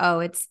that like, oh,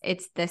 it's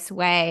this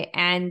way.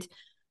 And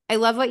I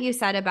love what you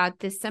said about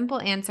this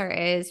simple answer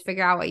is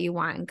figure out what you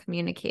want and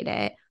communicate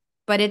it.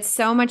 But it's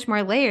so much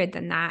more layered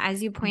than that.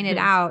 As you pointed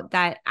Mm-hmm. out,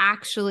 that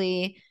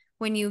actually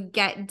when you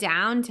get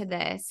down to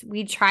this,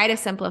 we try to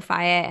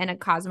simplify it in a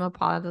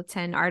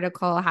Cosmopolitan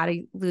article, how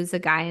to lose a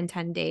guy in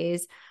 10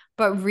 days.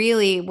 But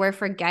really, we're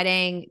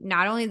forgetting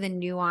not only the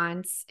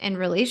nuance in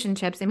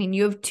relationships. I mean,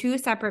 you have two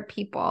separate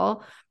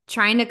people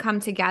trying to come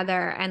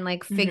together and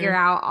like figure Mm-hmm.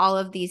 out all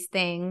of these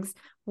things.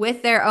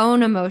 with their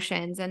own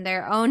emotions and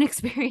their own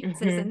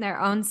experiences Hmm. and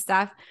their own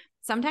stuff.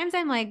 Sometimes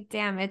I'm like,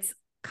 damn, it's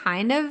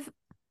kind of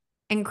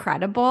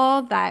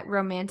incredible that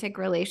romantic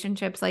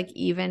relationships like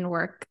even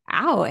work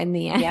out in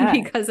the end Yeah.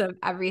 because of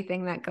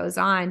everything that goes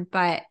on.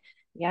 But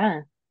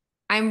Yeah.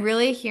 I'm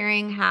really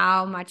hearing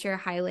how much you're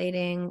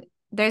highlighting.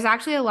 There's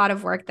actually a lot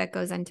of work that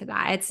goes into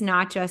that. It's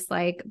not just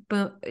like,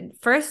 boom,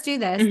 first do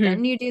this, Hmm.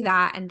 then you do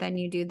that, and then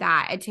you do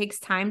that. It takes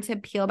time to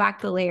peel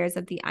back the layers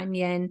of the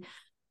onion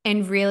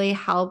and really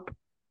help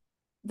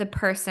the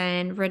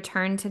person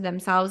return to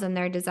themselves and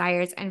their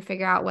desires and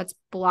figure out what's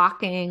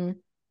blocking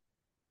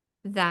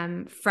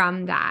them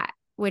from that,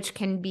 which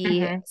can be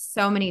Hmm.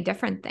 so many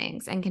different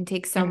things and can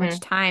take so much Hmm.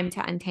 time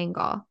to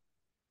untangle.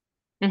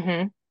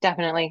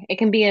 Definitely. It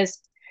can be as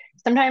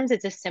sometimes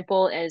it's as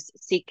simple as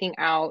seeking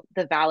out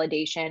the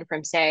validation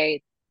from,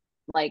 say,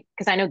 like,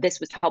 because I know this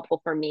was helpful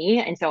for me,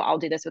 and so I'll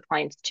do this with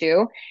clients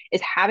too,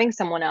 is having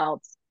someone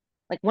else.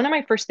 Like one of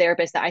my first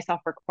therapists that I saw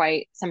for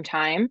quite some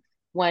time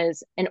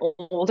was an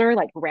older,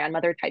 like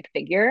grandmother type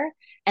figure.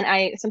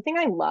 And something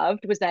I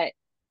loved was that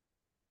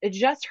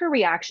just her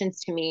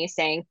reactions to me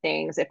saying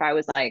things, if I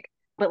was like,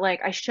 but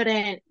like, I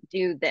shouldn't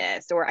do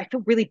this, or I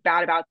feel really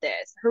bad about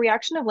this. Her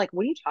reaction of like,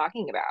 what are you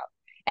talking about?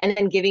 And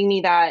then giving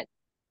me that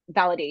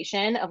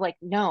validation of like,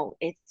 no,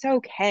 it's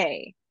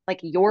okay. Like,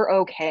 you're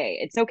okay.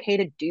 It's okay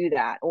to do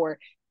that. Or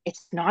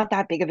it's not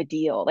that big of a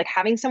deal. Like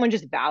having someone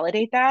just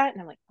validate that.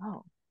 And I'm like,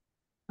 oh,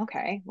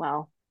 okay,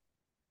 well.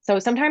 So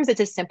sometimes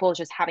it's as simple as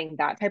just having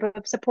that type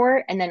of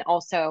support. And then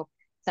also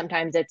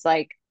sometimes it's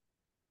like,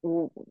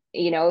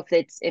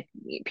 if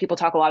people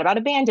talk a lot about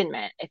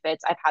abandonment, if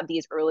it's I've had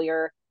these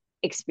earlier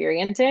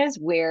experiences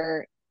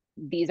where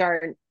these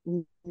are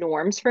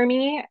norms for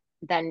me,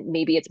 then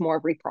maybe it's more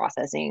of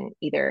reprocessing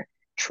either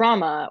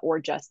trauma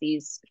or just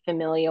these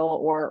familial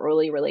or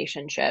early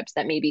relationships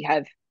that maybe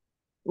have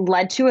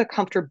led to a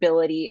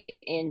comfortability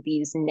in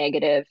these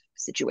negative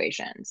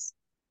situations.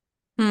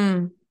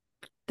 Hmm.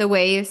 The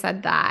way you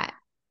said that,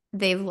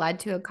 they've led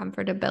to a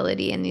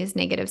comfortability in these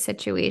negative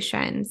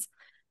situations.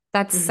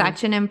 That's Hmm.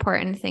 such an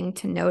important thing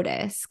to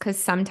notice because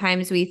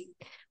sometimes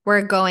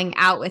we're going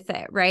out with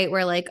it, right?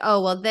 We're like,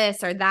 oh, well,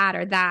 this or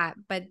that,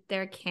 but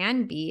there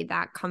can be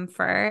that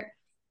comfort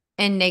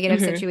in negative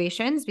Hmm.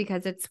 situations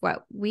because it's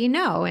what we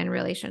know in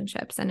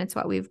relationships and it's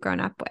what we've grown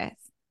up with.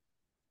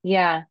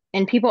 Yeah.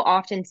 And people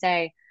often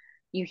say,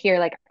 you hear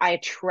like, I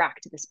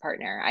attract this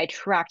partner, I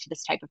attract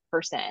this type of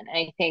person. And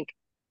I think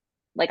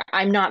like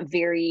I'm not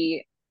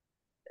very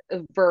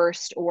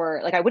versed,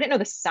 or like I wouldn't know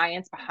the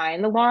science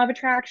behind the law of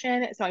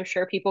attraction. So I'm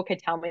sure people could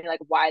tell me like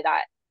why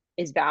that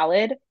is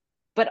valid.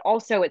 But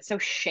also it's so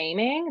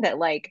shaming that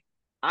like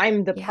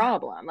I'm the Yeah.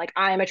 problem. Like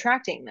I'm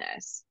attracting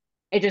this.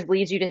 It just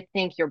leads you to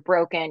think you're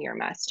broken, you're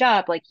messed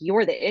up, like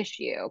you're the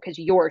issue because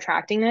you're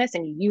attracting this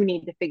and you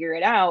need to figure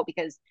it out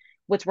because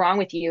what's wrong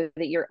with you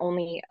that you're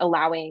only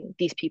allowing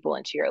these people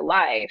into your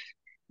life.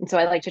 And so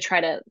I like to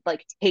try to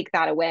like take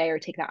that away or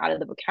take that out of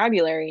the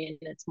vocabulary.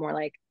 And it's more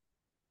like,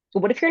 so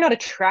what if you're not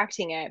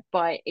attracting it,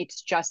 but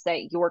it's just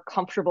that you're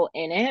comfortable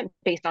in it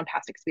based on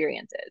past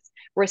experiences?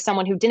 Whereas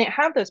someone who didn't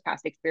have those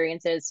past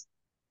experiences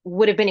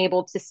would have been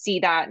able to see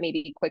that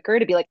maybe quicker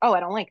to be like, oh, I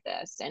don't like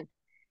this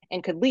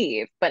and could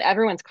leave. But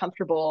everyone's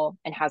comfortable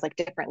and has like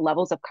different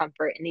levels of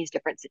comfort in these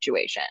different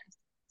situations.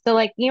 So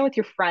like, with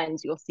your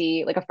friends, you'll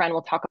see like a friend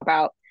will talk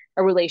about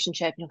a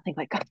relationship and you'll think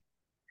like, God,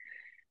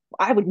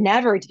 I would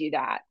never do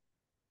that.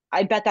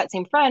 I bet that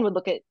same friend would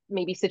look at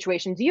maybe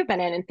situations you've been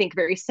in and think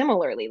very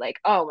similarly, like,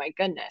 oh my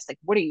goodness, like,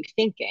 what are you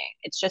thinking?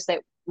 It's just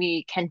that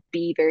we can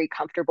be very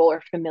comfortable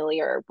or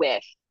familiar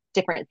with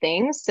different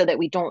things so that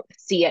we don't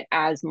see it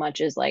as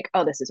much as like,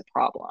 oh, this is a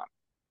problem.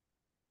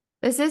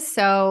 This is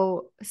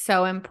so,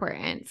 so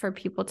important for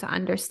people to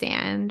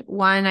understand.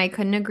 One, I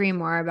couldn't agree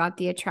more about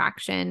the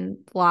attraction,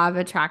 law of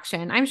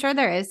attraction. I'm sure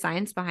there is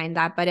science behind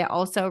that, but it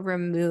also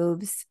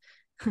removes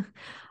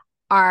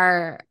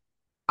our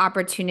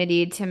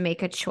opportunity to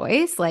make a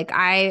choice. Like,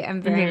 I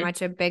am very Mm-hmm.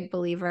 much a big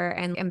believer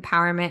in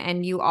empowerment,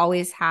 and you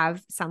always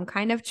have some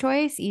kind of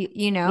choice,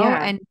 you know?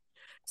 Yeah. And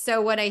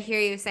so, what I hear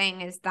you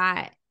saying is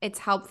that it's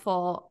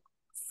helpful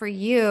for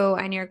you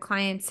and your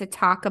clients to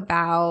talk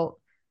about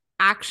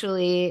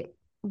actually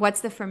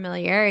what's the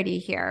familiarity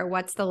here?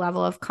 What's the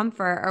level of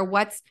comfort, or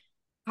what's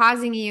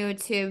causing you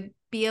to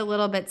be a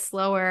little bit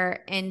slower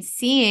in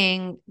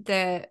seeing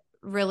the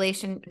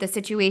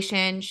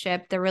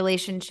situationship, the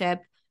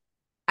relationship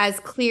as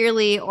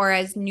clearly or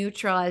as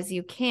neutral as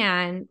you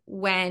can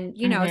when,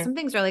 Mm-hmm.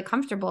 something's really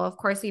comfortable. Of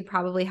course, we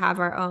probably have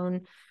our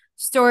own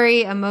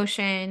story,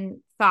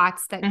 emotion,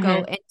 thoughts that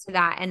go Mm-hmm. into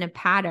that in a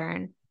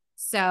pattern.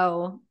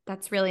 So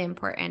that's really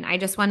important. I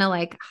just want to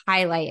like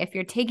highlight if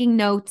you're taking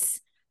notes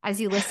as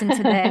you listen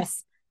to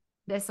this,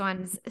 this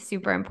one's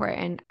super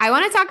important. I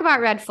want to talk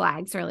about red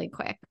flags really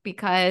quick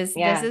because this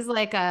Yeah. is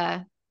like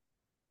a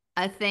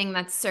thing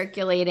that's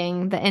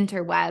circulating the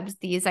interwebs,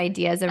 these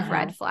ideas of Uh-huh.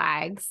 red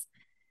flags.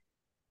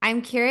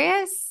 I'm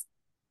curious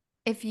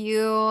if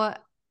you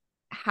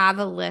have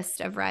a list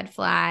of red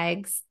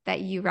flags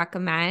that you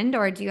recommend,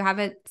 or do you have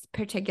a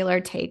particular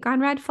take on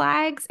red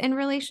flags in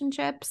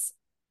relationships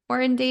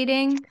or in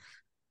dating?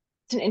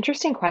 It's an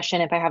interesting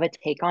question if I have a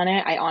take on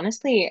it. I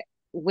honestly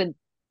would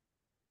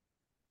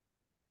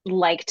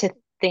like to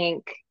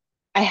think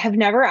I have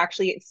never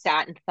actually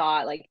sat and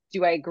thought like,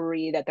 do I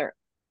agree that there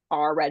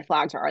are red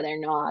flags or are there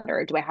not?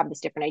 Or do I have this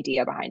different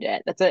idea behind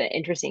it? That's an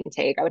interesting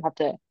take. I would have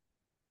to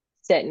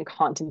sit and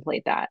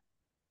contemplate that.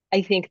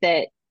 I think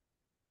that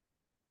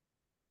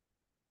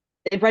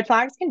red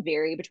flags can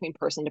vary between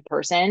person to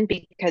person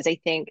because I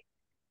think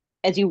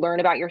as you learn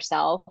about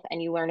yourself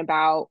and you learn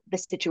about the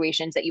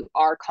situations that you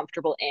are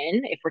comfortable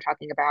in, if we're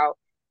talking about,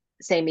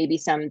 say, maybe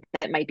some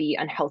that might be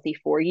unhealthy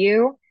for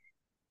you,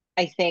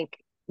 I think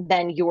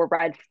then your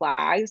red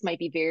flags might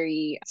be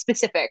very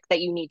specific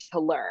that you need to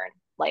learn.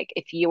 Like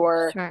if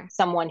you're Sure.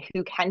 someone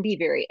who can be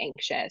very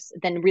anxious,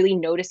 then really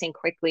noticing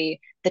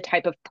quickly the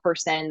type of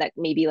person that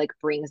maybe like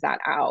brings that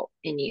out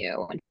in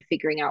you and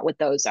figuring out what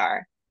those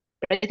are.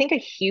 But I think a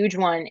huge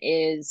one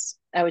is,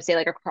 I would say,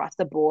 like across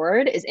the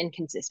board, is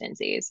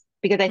inconsistencies,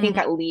 because I think Mm,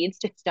 that leads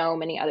to so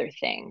many other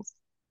things.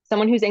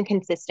 Someone who's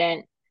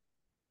inconsistent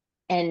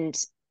and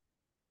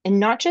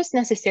not just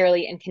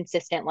necessarily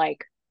inconsistent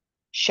like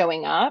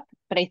showing up,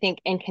 but I think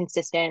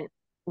inconsistent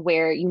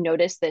where you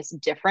notice this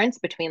difference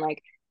between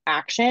like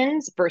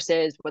actions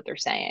versus what they're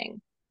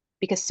saying.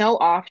 Because so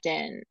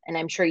often, and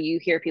I'm sure you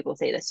hear people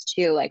say this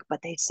too, like,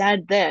 but they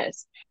said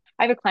this.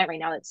 I have a client right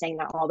now that's saying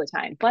that all the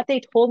time, but they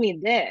told me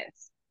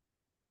this.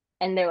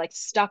 And they're like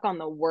stuck on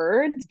the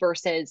words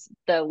versus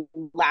the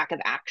lack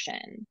of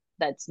action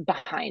that's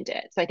behind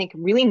it. So I think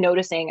really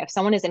noticing if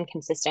someone is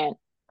inconsistent,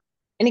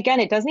 and again,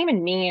 it doesn't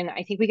even mean,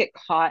 I think we get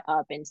caught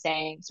up in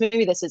saying, so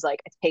maybe this is like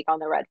a take on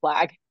the red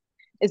flag,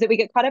 is that we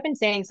get caught up in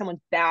saying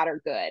someone's bad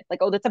or good. Like,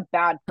 oh, that's a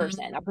bad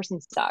person. That mm,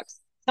 person sucks.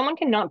 Someone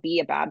cannot be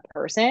a bad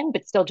person,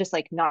 but still just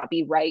like not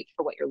be right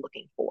for what you're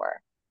looking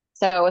for.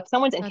 So if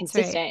someone's that's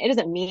right. inconsistent, it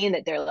doesn't mean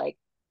that they're like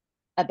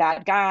a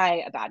bad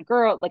guy, a bad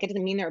girl. Like it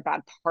doesn't mean they're a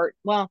bad part.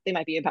 Well, they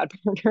might be a bad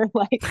partner,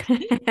 like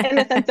in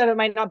the sense that it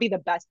might not be the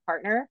best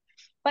partner,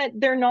 but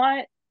they're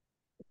not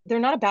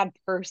a bad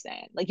person.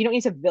 Like you don't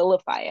need to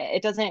vilify it.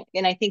 It doesn't,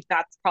 and I think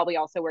that's probably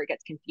also where it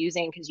gets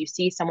confusing because you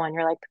see someone,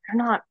 you're like, they're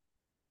not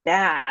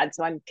bad,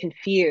 so I'm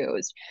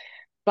confused.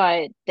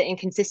 But the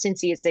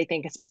inconsistency is, I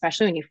think,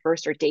 especially when you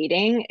first are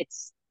dating,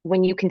 it's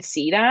when you can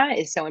see that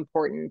is so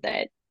important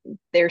that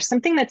there's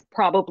something that's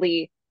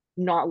probably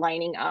not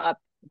lining up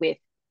with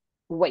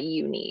what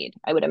you need,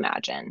 I would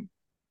imagine.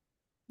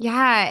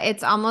 Yeah,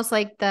 it's almost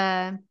like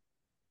the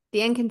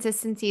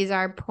inconsistencies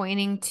are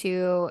pointing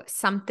to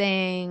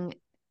something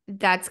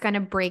that's going to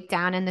break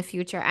down in the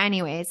future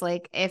anyways.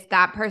 Like if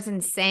that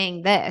person's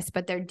saying this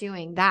but they're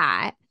doing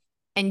that,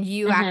 and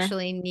you Mm-hmm.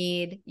 actually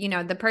need,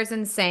 the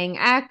person's saying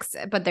X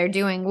but they're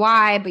doing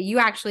Y, but you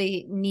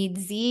actually need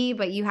Z,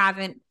 but you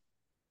haven't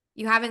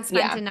spent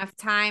Yeah. enough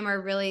time,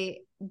 or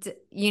really,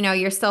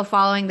 you're still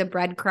following the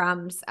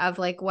breadcrumbs of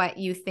like what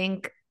you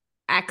think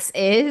X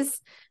is.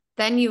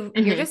 Then you're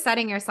Mm-hmm. just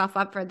setting yourself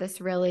up for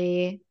this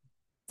really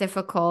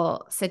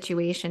difficult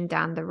situation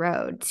down the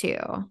road too.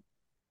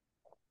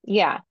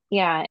 Yeah.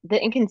 Yeah.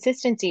 The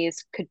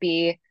inconsistencies could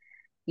be,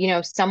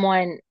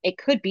 someone, it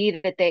could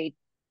be that they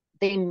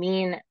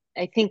mean,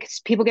 I think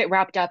people get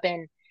wrapped up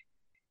in,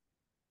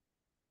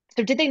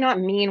 so did they not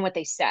mean what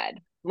they said?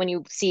 When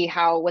you see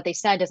how what they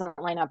said doesn't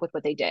line up with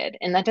what they did.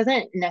 And that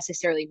doesn't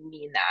necessarily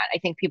mean that. I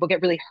think people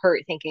get really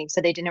hurt thinking,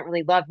 so they didn't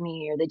really love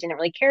me, or they didn't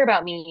really care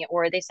about me,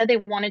 or they said they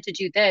wanted to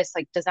do this.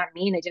 Like, does that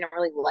mean they didn't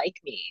really like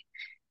me?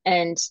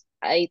 And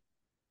I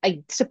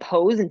I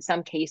suppose in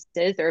some cases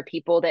there are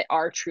people that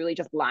are truly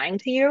just lying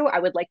to you. I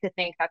would like to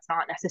think that's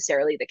not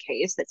necessarily the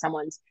case, that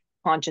someone's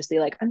consciously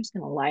like, I'm just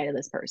going to lie to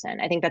this person.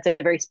 I think that's a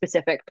very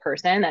specific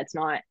person that's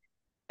not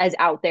as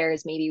out there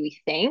as maybe we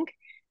think.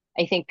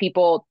 I think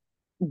people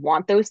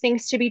want those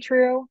things to be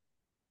true,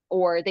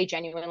 or they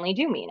genuinely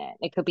do mean it.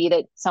 It could be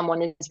that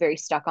someone is very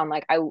stuck on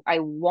like, I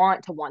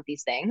want to want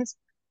these things,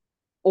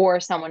 or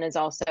someone is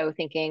also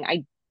thinking,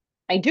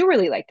 I do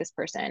really like this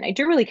person. I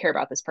do really care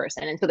about this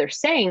person. And so they're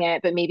saying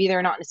it, but maybe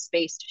they're not in a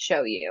space to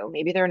show you.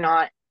 Maybe they're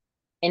not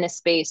in a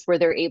space where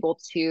they're able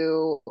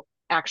to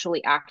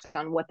actually act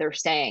on what they're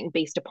saying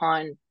based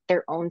upon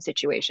their own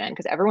situation,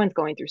 because everyone's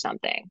going through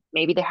something.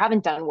 Maybe they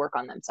haven't done work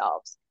on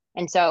themselves.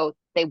 And so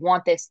they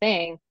want this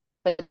thing,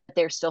 but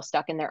they're still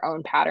stuck in their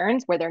own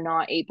patterns where they're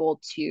not able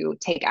to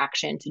take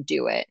action to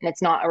do it. And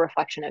it's not a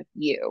reflection of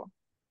you.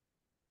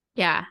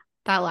 Yeah,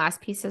 that last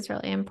piece is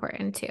really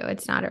important too.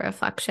 It's not a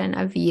reflection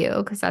of you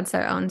because that's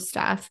their own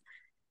stuff.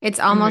 It's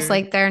almost Mm-hmm.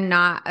 like they're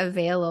not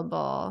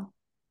available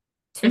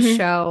to Mm-hmm.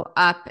 show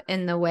up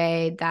in the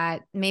way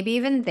that maybe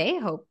even they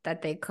hope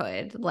that they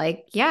could.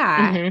 Like,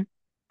 yeah, Mm-hmm.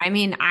 I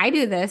mean, I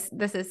do this.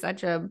 This is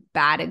such a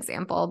bad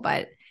example,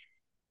 but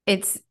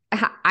it's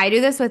I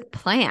do this with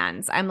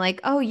plans. I'm like,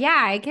 oh yeah,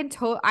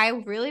 I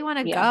really want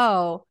to Yeah.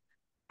 go.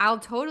 I'll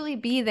totally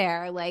be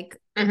there. Like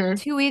Hmm.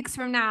 2 weeks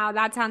from now,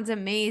 that sounds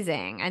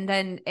amazing. And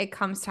then it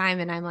comes time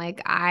and I'm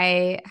like,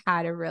 I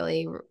had a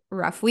really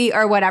rough week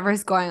or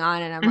whatever's going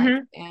on. And I'm like,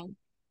 Hmm. man,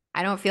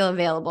 I don't feel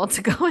available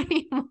to go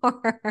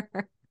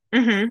anymore.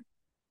 Hmm.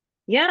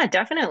 Yeah,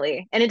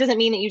 definitely. And it doesn't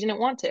mean that you didn't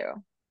want to.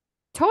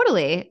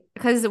 Totally.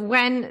 Because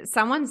when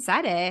someone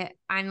said it,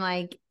 I'm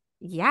like,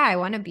 yeah, I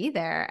want to be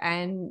there.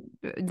 And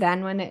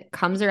then when it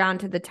comes around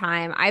to the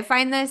time, I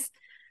find this,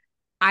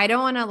 I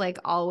don't want to like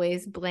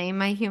always blame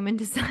my human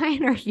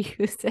design or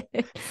use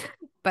it.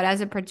 But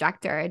as a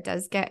projector, it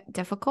does get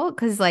difficult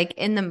because, like,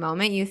 in the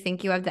moment, you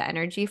think you have the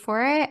energy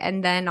for it.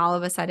 And then all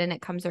of a sudden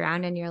it comes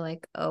around and you're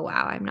like, oh,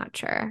 wow, I'm not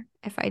sure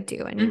if I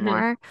do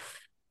Hmm. anymore.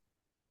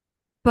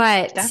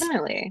 But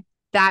Definitely.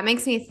 that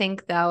makes me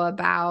think, though,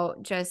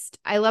 about just,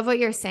 I love what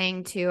you're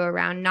saying too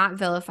around not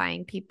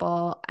vilifying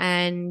people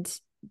and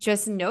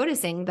just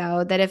noticing,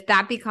 though, that if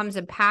that becomes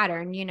a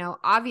pattern,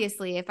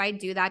 obviously, if I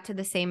do that to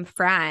the same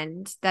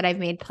friend that I've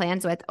made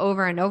plans with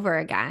over and over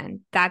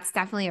again, that's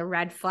definitely a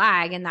red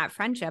flag in that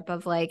friendship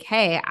of like,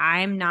 hey,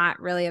 I'm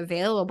not really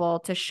available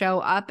to show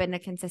up in a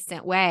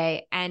consistent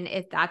way. And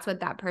if that's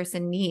what that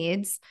person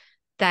needs,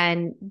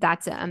 then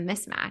that's a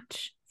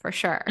mismatch for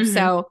sure. Hmm.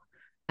 So,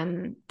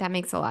 that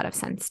makes a lot of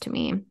sense to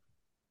me.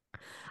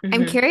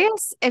 I'm Hmm.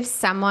 curious if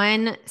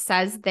someone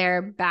says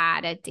they're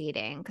bad at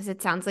dating, because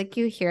it sounds like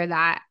you hear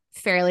that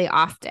fairly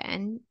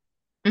often.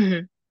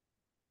 Hmm.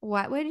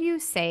 What would you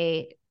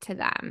say to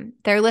them?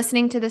 They're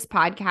listening to this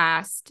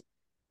podcast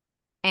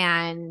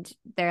and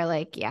they're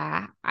like,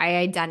 yeah, I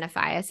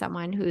identify as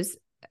someone who's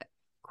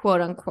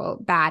quote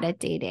unquote bad at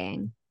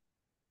dating.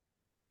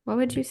 What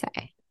would you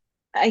say?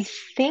 I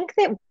think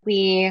that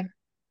we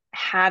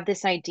have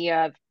this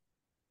idea of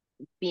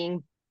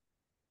being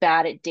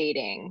bad at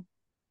dating.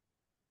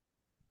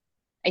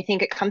 I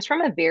think it comes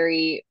from a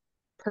very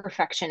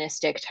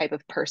perfectionistic type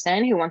of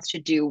person who wants to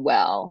do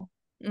well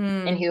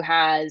and Mm, who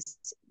has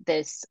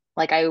this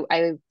like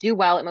I do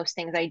well at most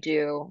things I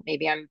do.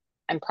 Maybe I'm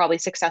probably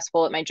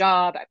successful at my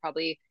job. I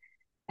probably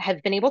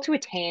have been able to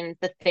attain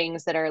the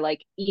things that are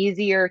like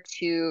easier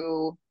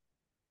to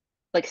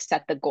like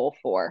set the goal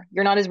for.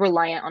 You're not as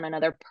reliant on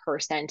another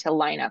person to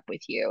line up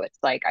with you. It's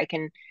like I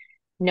can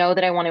know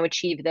that I want to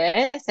achieve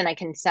this and I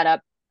can set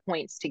up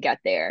points to get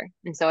there.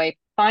 And so I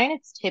find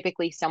it's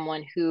typically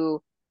someone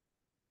who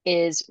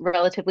is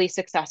relatively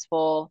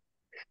successful,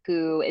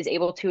 who is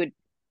able to,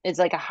 is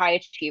like a high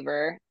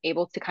achiever,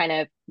 able to kind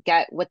of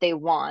get what they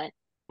want,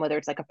 whether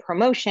it's like a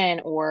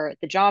promotion or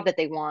the job that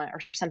they want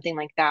or something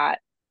like that.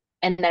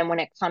 And then when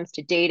it comes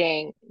to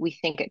dating, we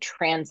think it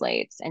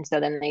translates. And so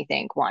then they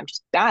think, well, I'm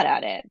just bad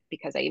at it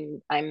because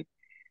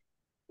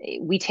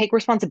we take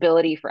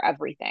responsibility for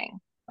everything.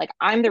 Like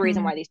I'm the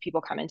reason mm, why these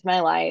people come into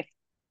my life.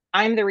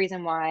 I'm the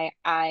reason why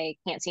I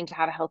can't seem to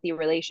have a healthy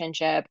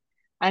relationship.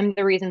 I'm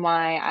the reason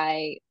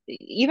why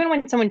even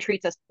when someone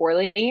treats us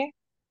poorly,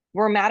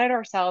 we're mad at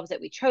ourselves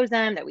that we chose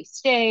them, that we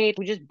stayed.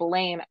 We just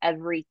blame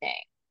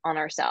everything on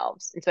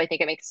ourselves. And so I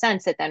think it makes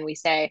sense that then we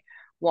say,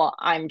 well,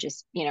 I'm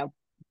just,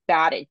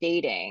 bad at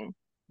dating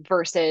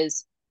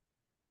versus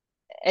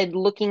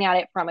looking at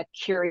it from a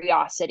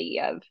curiosity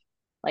of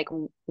like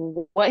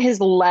what has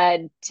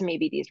led to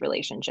maybe these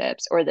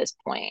relationships or this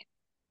point.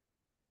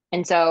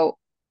 And so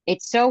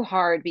it's so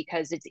hard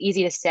because it's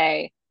easy to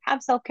say,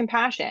 have self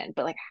compassion,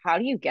 but like, how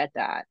do you get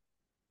that?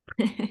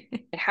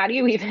 mm. Like, how do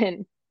you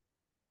even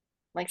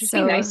like just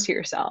be nice So to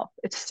yourself?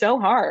 It's so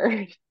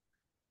hard.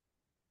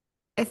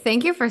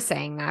 thank you for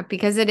saying that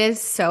because it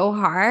is so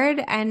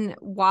hard. And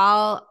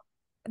while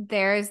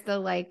there's the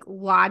like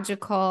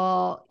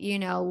logical,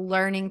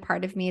 learning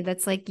part of me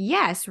that's like,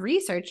 yes,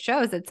 research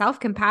shows that self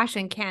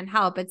compassion can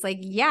help. It's like,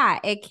 yeah,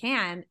 it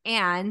can.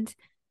 And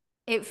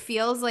it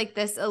feels like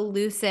this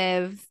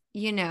elusive,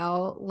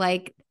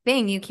 like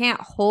thing. You can't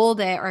hold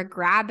it or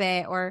grab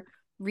it or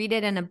read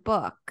it in a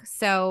book.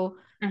 So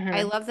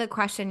I Hmm. love the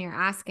question you're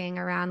asking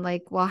around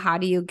like, well, how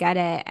do you get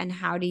it? And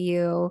how do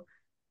you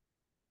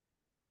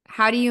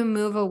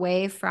move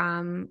away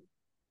from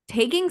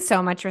taking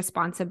so much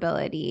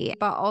responsibility,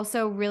 but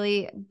also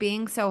really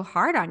being so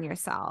hard on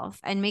yourself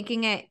and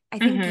making it, I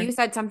think Hmm. you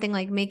said something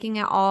like making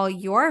it all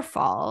your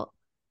fault.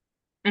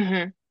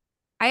 Hmm.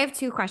 I have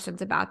two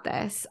questions about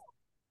this.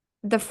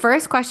 The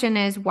first question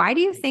is, why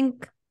do you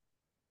think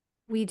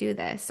we do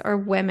this? Or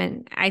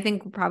women? I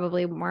think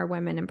probably more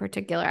women in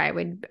particular, I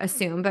would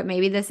assume, but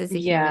maybe this is a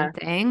human Yeah.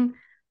 thing.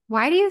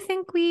 Why do you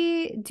think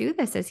we do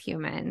this as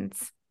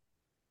humans?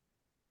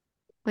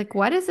 Like,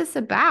 what is this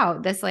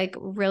about? This like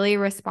really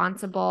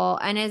responsible,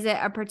 and is it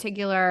a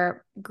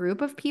particular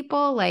group of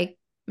people? Like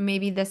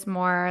maybe this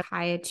more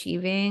high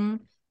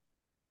achieving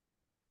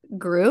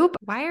group?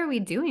 Why are we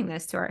doing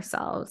this to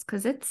ourselves?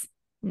 Because it's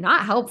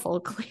not helpful,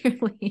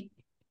 clearly.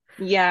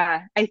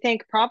 Yeah. I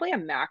think probably a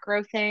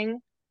macro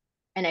thing.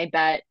 And I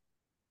bet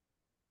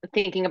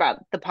thinking about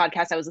the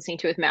podcast I was listening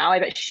to with Mal, I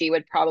bet she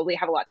would probably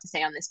have a lot to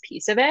say on this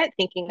piece of it,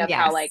 thinking of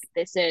how like Yes.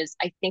 this is,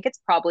 I think it's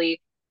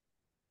probably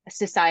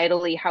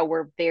societally how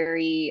we're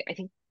very, I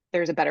think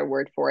there's a better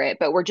word for it,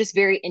 but we're just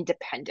very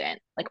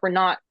independent. Like we're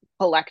not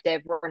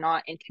collective, we're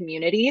not in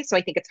community. So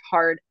I think it's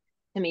hard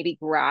to maybe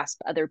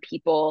grasp other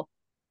people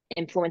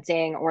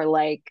influencing or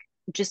like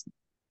just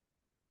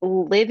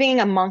living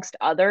amongst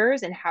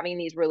others and having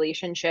these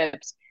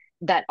relationships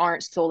that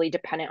aren't solely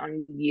dependent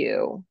on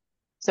you.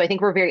 So I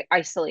think we're very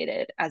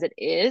isolated as it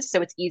is.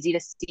 So it's easy to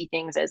see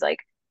things as like,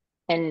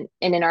 and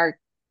in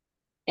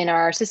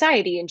our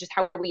society and just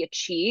how we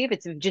achieve,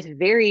 it's just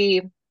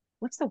very,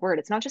 what's the word?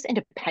 It's not just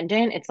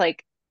independent, it's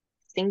like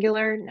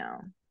singular. No.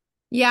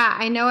 Yeah,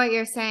 I know what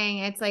you're saying.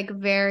 It's like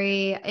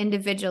very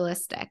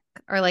individualistic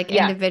or like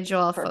Yeah,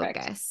 individual perfect.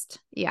 focused.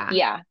 Yeah.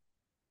 Yeah.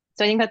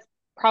 So I think that's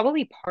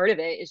probably part of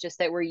it is just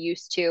that we're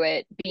used to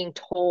it being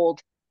told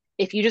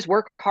if you just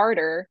work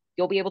harder,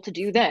 you'll be able to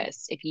do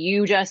this. If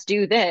you just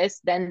do this,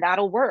 then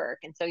that'll work.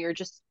 And so you're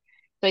just,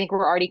 so I think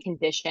we're already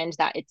conditioned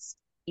that it's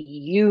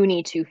you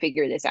need to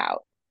figure this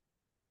out.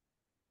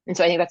 And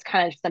so I think that's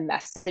kind of just the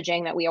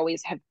messaging that we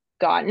always have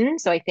gotten.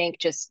 So I think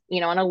just,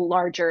 on a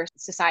larger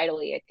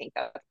societally, I think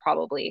that's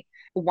probably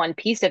one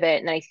piece of it.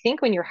 And I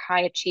think when you're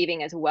high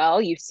achieving as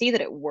well, you see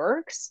that it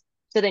works.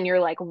 So then you're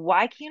like,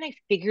 why can't I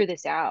figure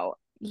this out?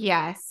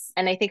 Yes.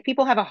 And I think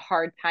people have a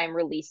hard time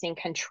releasing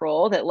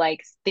control that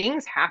like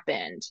things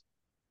happened.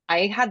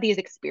 I had these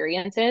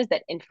experiences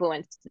that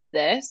influenced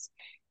this.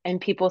 And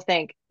people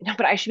think, no,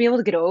 but I should be able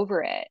to get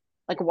over it.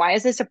 Like, why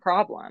is this a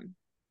problem?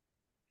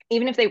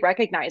 Even if they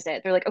recognize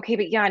it, they're like, okay,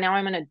 but yeah, now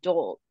I'm an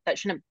adult. That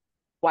shouldn't,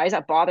 why is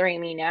that bothering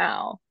me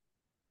now?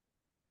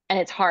 And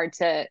it's hard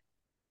to,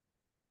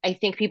 I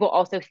think people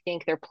also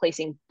think they're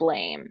placing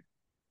blame.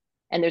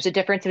 And there's a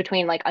difference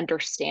between like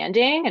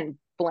understanding and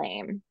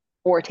blame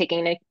or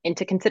taking it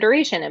into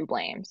consideration and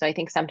blame. So I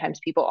think sometimes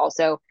people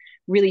also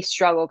really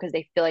struggle because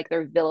they feel like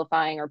they're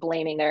vilifying or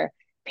blaming their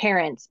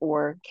parents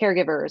or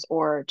caregivers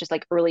or just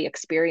like early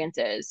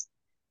experiences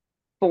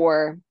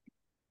for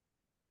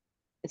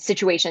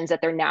situations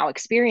that they're now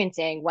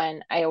experiencing,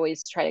 when I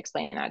always try to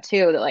explain that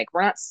too, that like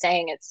we're not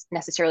saying it's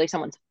necessarily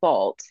someone's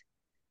fault.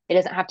 It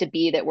doesn't have to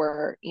be that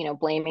we're,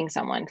 blaming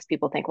someone, because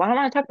people think, well, I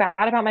don't want to talk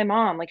bad about my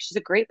mom. Like, she's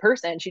a great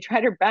person. She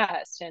tried her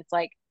best. And it's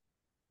like,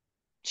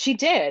 she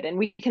did. And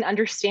we can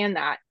understand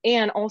that.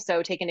 And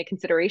also take into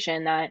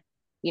consideration that,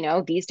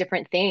 these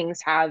different things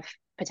have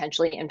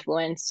potentially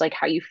influenced like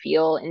how you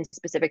feel in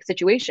specific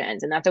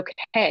situations. And that's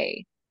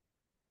okay.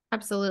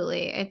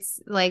 Absolutely.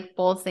 It's like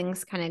both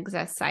things can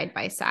exist side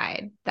by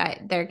side,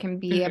 that there can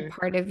be a Mm-hmm.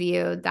 part of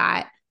you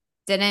that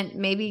didn't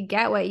maybe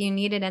get what you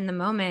needed in the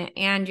moment,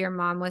 and your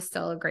mom was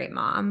still a great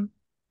mom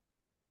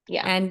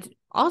Yeah. and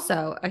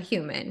also a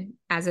human,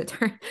 as it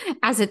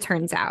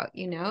turns out,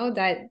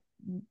 that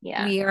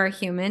Yeah. we are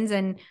humans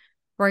and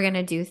we're going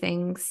to do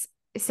things.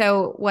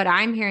 So what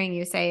I'm hearing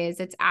you say is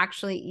it's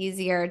actually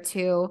easier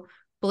to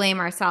blame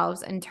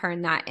ourselves and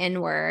turn that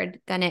inward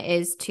than it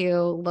is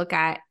to look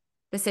at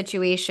the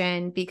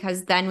situation,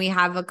 because then we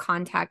have a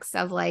context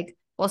of like,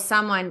 well,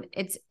 someone,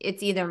 it's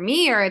either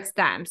me or it's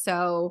them.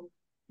 So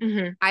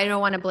Mm-hmm. I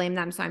don't want to blame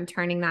them, so I'm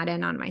turning that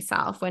in on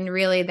myself, when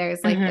really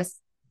there's like Mm-hmm.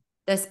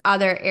 this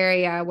other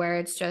area where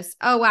it's just,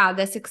 oh wow,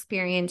 this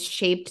experience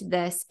shaped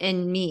this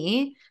in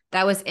me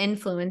that was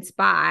influenced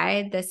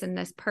by this and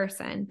this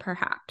person,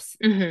 perhaps.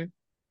 Mm-hmm.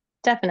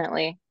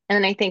 Definitely.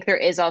 And then I think there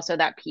is also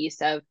that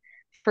piece of,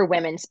 for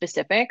women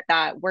specific,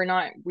 that we're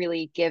not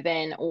really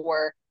given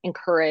or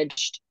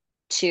encouraged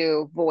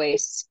to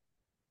voice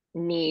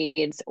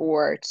needs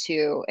or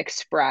to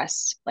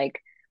express like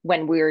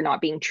when we're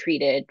not being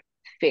treated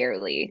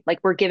fairly. Like,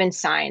 we're given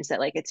signs that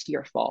like it's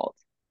your fault.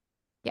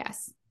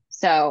 Yes.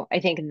 So I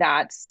think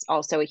that's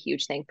also a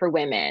huge thing for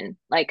women.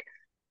 Like,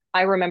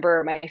 I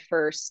remember my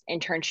first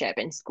internship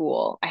in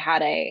school. I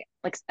had a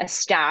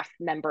staff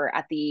member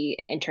at the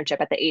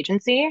internship at the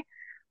agency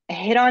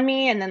hit on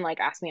me and then like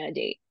asked me on a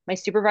date. My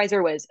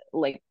supervisor was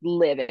like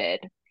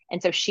livid.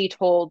 And so she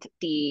told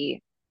the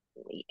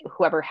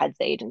whoever heads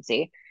the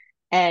agency,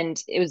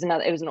 and it was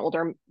an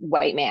older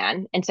white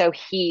man. And so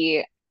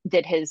he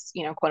did his,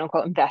 quote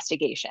unquote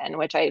investigation,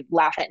 which I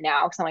laugh at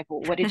now because I'm like,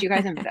 well, what did you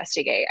guys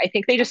investigate? I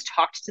think they just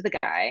talked to the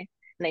guy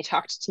and they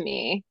talked to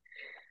me.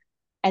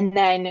 And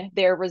then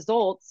their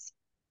results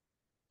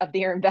of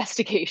their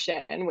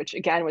investigation, which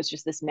again was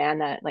just this man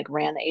that like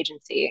ran the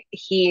agency,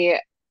 he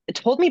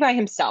told me by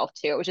himself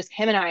too. It was just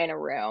him and I in a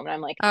room, and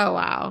I'm like Oh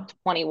wow.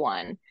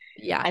 21. And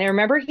I Yuck.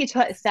 remember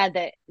said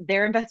that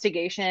their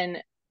investigation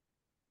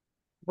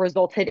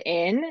resulted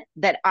in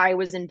that I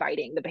was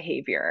inviting the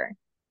behavior.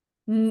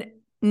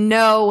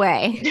 No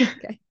way.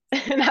 Okay.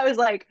 And I was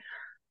like,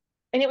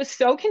 and it was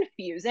so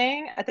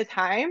confusing at the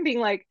time, being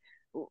like,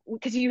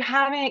 because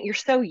you're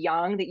so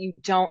young that you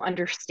don't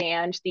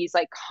understand these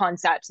like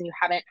concepts, and you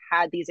haven't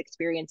had these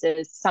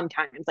experiences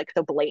sometimes like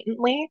so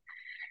blatantly,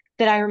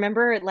 that I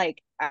remember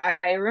like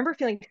I remember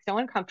feeling so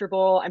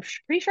uncomfortable. I'm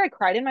pretty sure I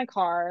cried in my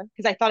car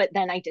because I thought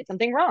then I did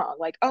something wrong.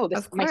 Like, oh,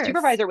 this Of my course.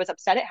 supervisor was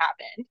upset it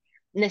happened,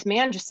 and this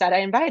man just said I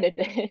invited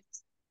it. And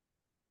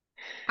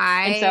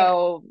I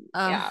so,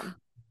 oh yeah.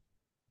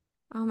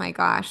 oh my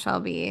gosh,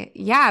 Shelby.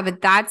 Yeah,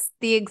 but that's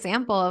the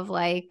example of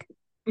like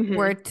Hmm.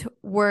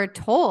 we're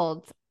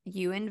told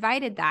you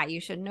invited that.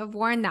 You shouldn't have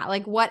worn that.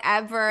 Like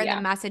whatever the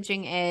Yeah.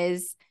 messaging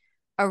is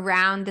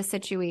around the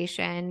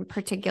situation,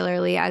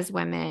 particularly as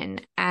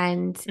women.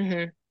 And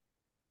Hmm.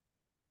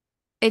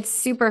 it's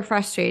super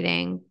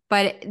frustrating,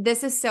 but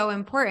this is so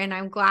important.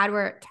 I'm glad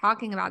we're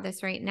talking about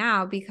this right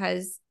now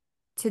because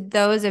to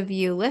those of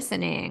you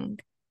listening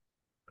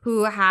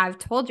who have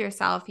told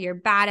yourself you're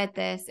bad at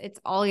this, it's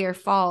all your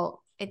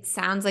fault. It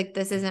sounds like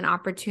this is an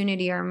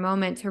opportunity or a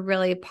moment to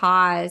really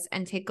pause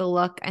and take a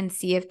look and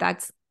see if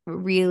that's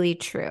really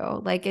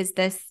true. Like, is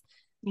this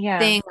Yeah.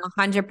 thing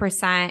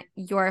 100%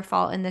 your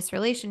fault in this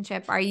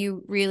relationship? Are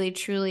you really,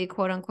 truly,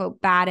 quote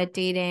unquote, bad at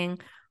dating?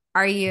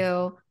 Are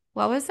you,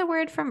 what was the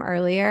word from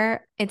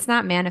earlier? It's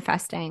not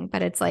manifesting,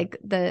 but it's like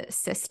the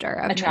sister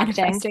of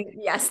Attracting. manifesting.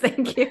 Yes,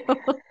 thank you.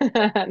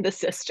 The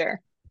sister.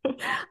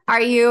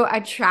 Are you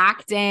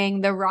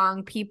attracting the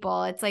wrong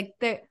people? It's like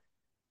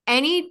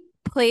any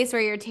place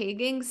where you're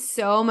taking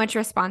so much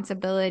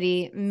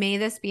responsibility, may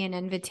this be an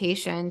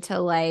invitation to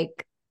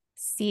like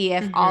see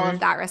if all of Hmm.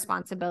 that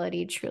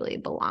responsibility truly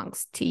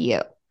belongs to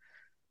you.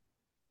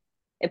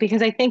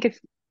 Because I think if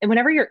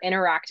whenever you're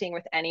interacting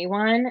with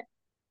anyone,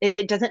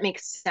 it doesn't make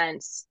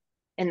sense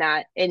in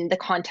the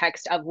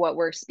context of what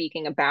we're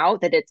speaking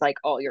about that it's like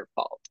all your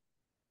fault.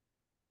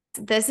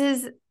 This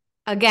is,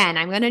 again,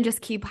 I'm going to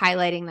just keep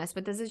highlighting this,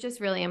 but this is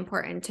just really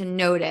important to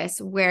notice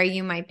where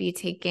you might be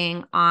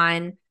taking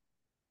on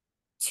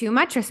too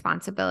much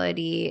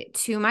responsibility,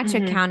 too much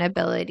Hmm.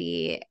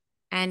 accountability,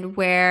 and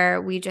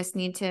where we just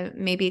need to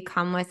maybe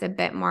come with a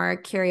bit more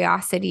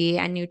curiosity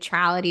and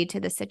neutrality to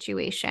the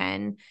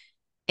situation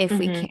if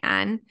we Hmm.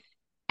 can.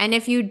 And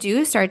if you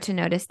do start to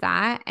notice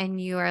that and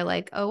you are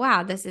like, oh,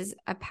 wow, this is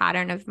a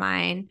pattern of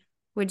mine,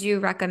 would you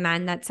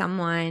recommend that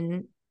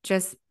someone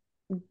just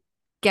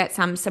get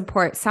some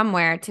support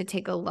somewhere to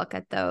take a look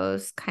at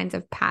those kinds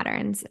of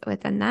patterns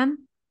within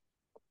them?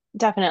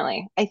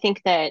 Definitely. I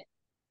think that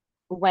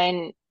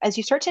as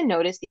you start to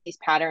notice these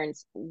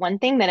patterns, one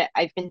thing that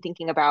I've been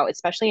thinking about,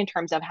 especially in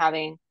terms of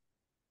having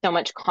so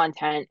much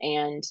content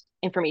and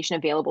information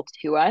available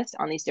to us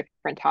on these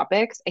different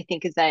topics, I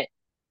think is that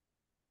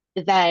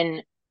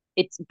then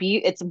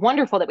it's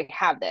wonderful that we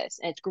have this,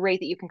 and it's great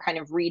that you can kind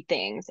of read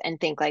things and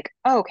think like,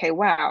 oh, okay,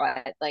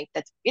 wow, like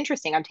that's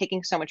interesting. I'm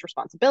taking so much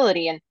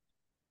responsibility, and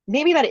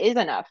maybe that is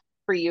enough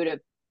for you to,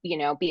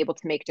 be able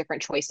to make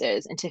different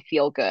choices and to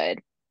feel good.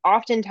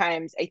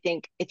 Oftentimes, I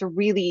think it's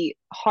really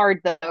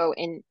hard though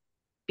in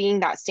being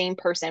that same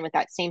person with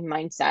that same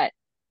mindset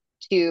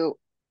to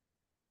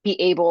be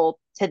able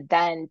to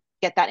then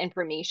get that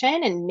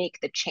information and make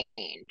the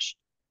change,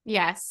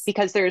 Yes.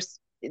 because there's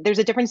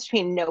a difference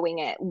between knowing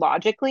it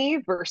logically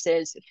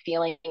versus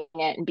feeling it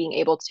and being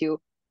able to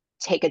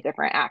take a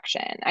different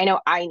action. I know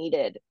I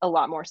needed a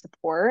lot more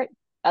support.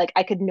 Like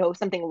I could know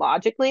something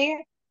logically,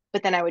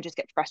 but then I would just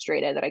get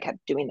frustrated that I kept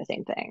doing the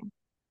same thing.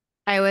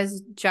 I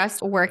was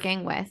just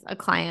working with a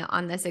client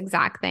on this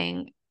exact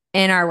thing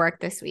in our work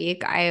this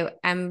week. I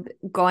am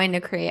going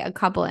to create a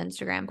couple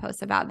Instagram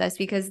posts about this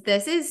because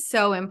this is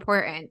so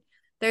important.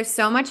 There's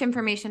so much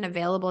information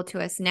available to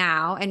us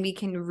now, and we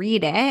can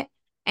read it,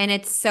 and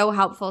it's so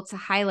helpful to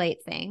highlight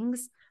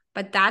things.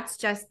 But that's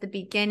just the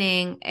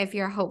beginning if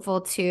you're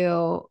hopeful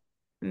to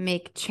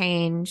make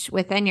change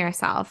within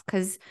yourself,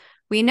 because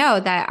we know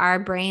that our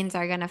brains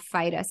are going to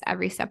fight us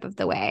every step of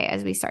the way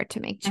as we start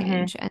to make Hmm.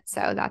 change. And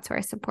so that's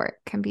where support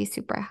can be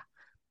super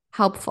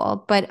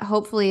helpful. But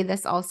hopefully,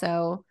 this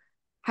also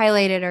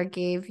highlighted or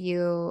gave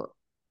you,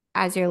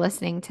 as you're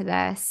listening to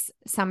this,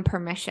 some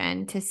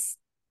permission to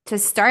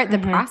start the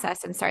Hmm.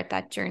 process and start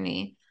that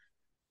journey.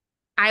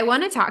 I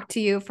want to talk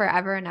to you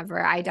forever and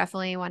ever. I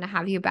definitely want to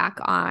have you back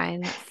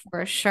on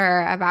for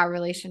sure about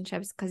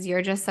relationships because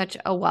you're just such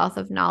a wealth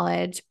of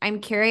knowledge. I'm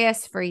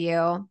curious for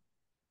you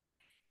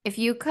if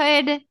you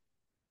could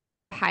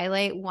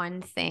highlight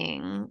one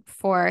thing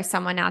for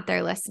someone out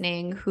there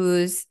listening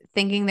who's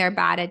thinking they're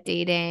bad at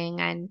dating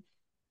and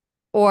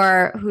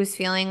or who's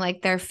feeling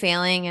like they're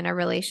failing in a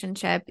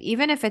relationship,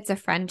 even if it's a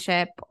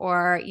friendship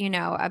or,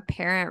 a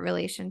parent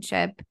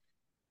relationship,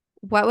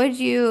 what would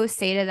you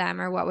say to them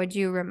or what would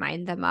you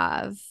remind them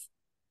of?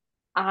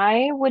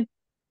 I would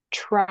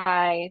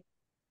try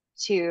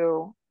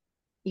to,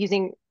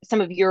 using some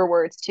of your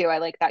words too, I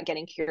like that,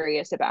 getting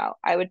curious about.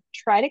 I would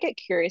try to get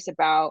curious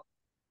about,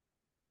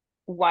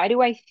 why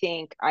do I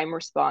think I'm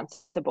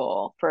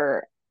responsible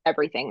for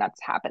everything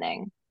that's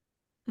happening?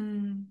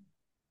 Mm.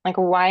 Like,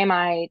 why am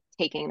I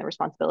taking the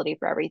responsibility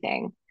for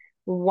everything?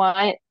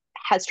 What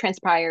has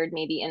transpired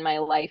maybe in my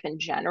life in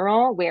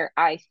general where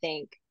I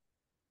think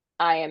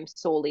I am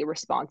solely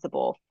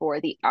responsible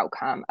for the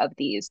outcome of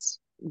these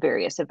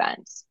various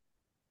events?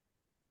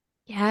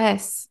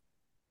 Yes.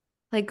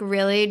 Like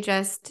really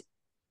just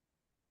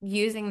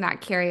using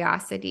that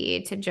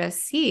curiosity to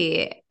just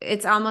see.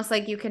 It's almost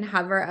like you can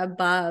hover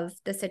above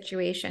the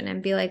situation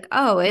and be like,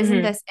 oh, isn't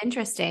Hmm. this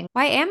interesting?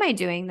 Why am I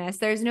doing this?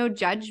 There's no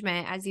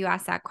judgment as you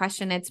ask that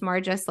question. It's more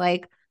just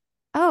like,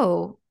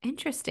 oh,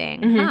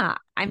 interesting. Hmm. Huh.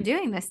 I'm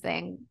doing this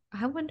thing.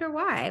 I wonder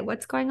why.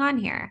 What's going on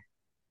here?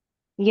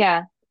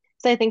 Yeah.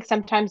 So I think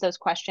sometimes those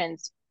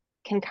questions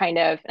can kind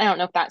of, I don't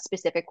know if that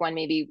specific one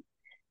maybe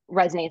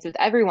resonates with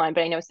everyone,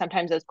 but I know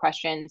sometimes those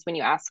questions, when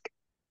you ask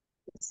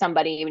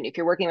somebody, even if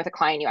you're working with a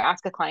client, you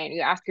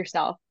ask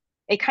yourself,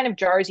 it kind of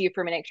jars you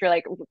for a minute. You're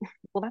like,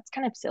 well, that's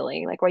kind of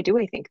silly. Like, why do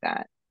I think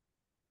that?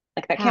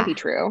 Like, that can't Yeah, be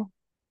true.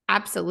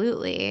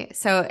 absolutely.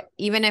 So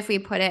even if we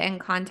put it in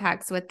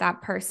context with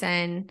that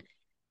person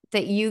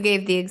that you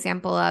gave the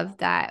example of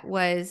that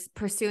was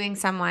pursuing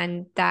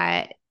someone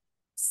that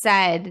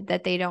said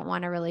that they don't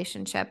want a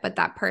relationship, but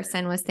that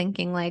person was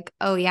thinking like,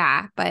 oh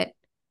yeah, but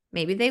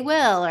maybe they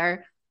will,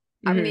 or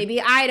Mm-hmm.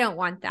 maybe I don't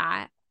want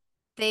that.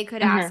 They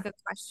could Mm-hmm. ask a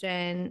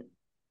question,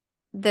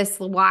 this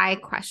why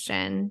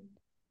question.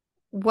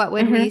 What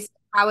would Mm-hmm. we,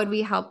 how would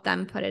we help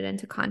them put it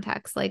into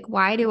context? Like,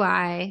 why do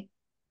I?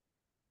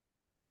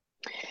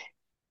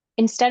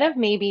 Instead of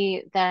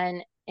maybe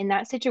then in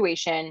that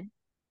situation,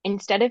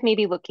 instead of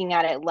maybe looking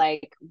at it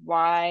like,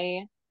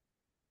 why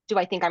do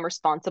I think I'm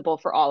responsible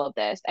for all of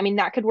this? I mean,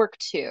 that could work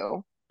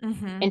too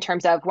Mm-hmm. in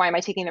terms of why am I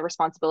taking the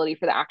responsibility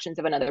for the actions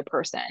of another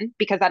person?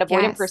 Because that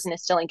avoidant Yes. person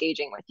is still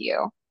engaging with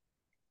you.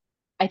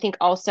 I think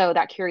also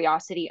that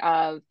curiosity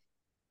of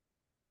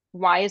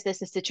why is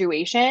this a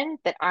situation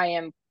that I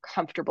am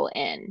comfortable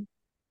in?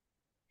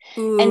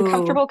 And Ooh,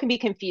 comfortable can be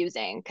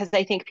confusing because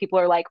I think people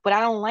are like, but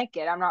I don't like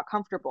it. I'm not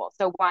comfortable.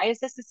 So why is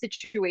this a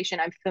situation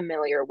I'm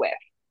familiar with?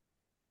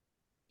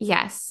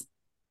 yes.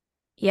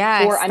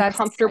 Or Yes, I'm that's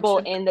such comfortable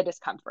a, in the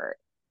discomfort?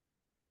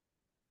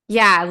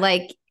 yeah,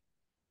 like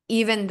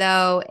even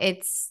though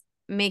it's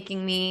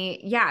making me,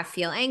 yeah,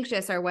 feel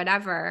anxious or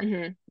whatever,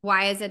 Hmm.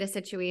 why is it a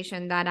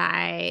situation that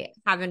I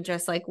haven't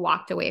just like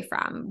walked away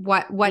from?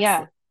 What's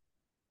Yeah.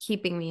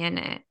 keeping me in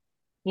it?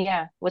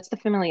 Yeah. What's the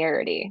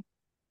familiarity?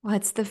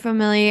 What's the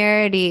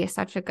familiarity?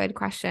 Such a good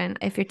question.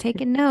 If you're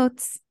taking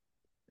notes,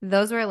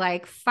 those were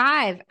like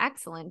 5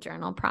 excellent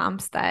journal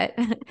prompts that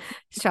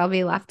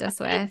Shelby left us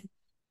with.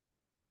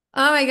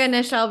 Oh my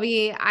goodness,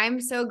 Shelby. I'm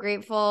so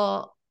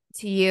grateful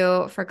to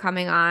you for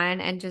coming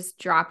on and just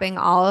dropping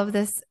all of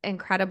this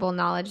incredible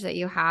knowledge that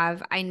you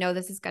have. I know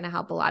this is going to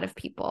help a lot of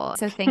people.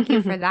 So thank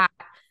you for that.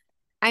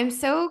 I'm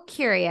so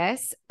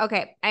curious.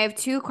 Okay, I have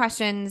 2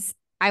 questions.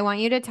 I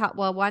want you to tell,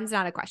 well, one's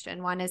not a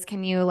question. One is,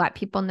 can you let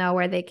people know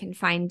where they can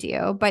find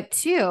you? But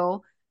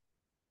two,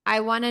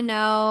 I want to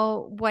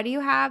know, what do you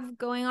have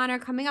going on or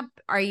coming up?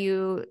 Are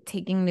you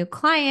taking new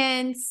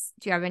clients?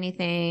 Do you have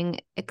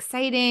anything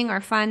exciting or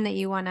fun that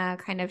you want to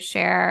kind of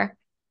share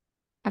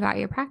about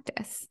your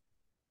practice?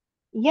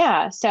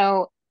 Yeah.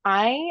 So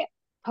I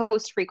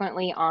post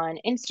frequently on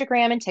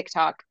Instagram and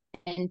TikTok,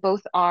 and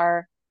both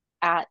are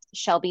at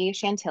Shelby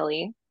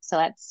Chantilly. So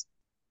that's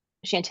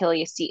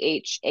Chantilly,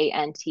 Chantilly.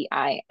 And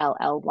I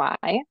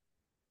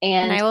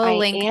And will I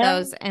link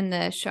those am, in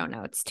the show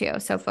notes too.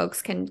 So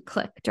folks can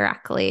click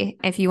directly.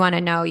 If you want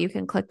to know, you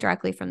can click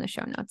directly from the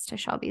show notes to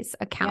Shelby's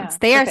accounts. yeah,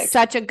 They are perfect.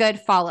 such a good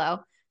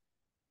follow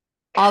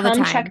all the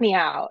Come check time. me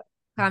out.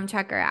 Come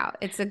check her out.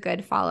 It's a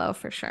good follow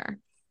for sure.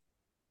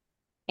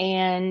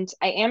 And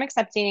I am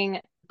accepting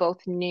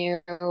both new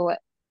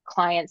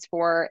clients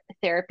for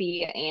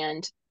therapy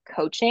and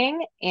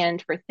coaching.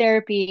 And for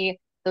therapy,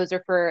 those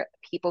are for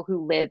people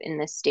who live in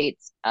the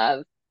states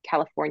of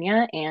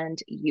California and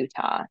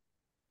Utah.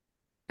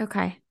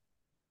 Okay.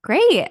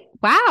 Great.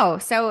 Wow.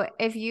 So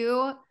if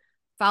you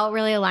felt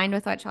really aligned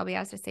with what Shelby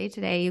has to say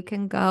today, you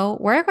can go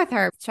work with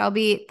her.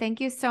 Shelby,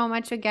 thank you so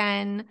much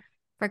again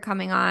for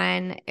coming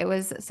on. It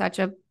was such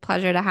a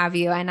pleasure to have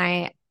you. And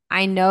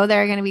I know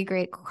there are going to be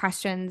great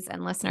questions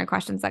and listener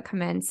questions that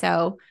come in.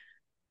 So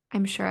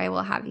I'm sure I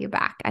will have you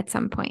back at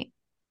some point.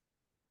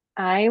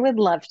 I would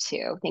love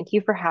to. Thank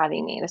you for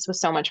having me. This was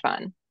so much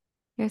fun.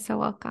 You're so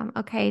welcome.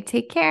 Okay,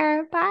 take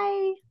care.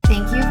 Bye.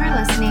 Thank you for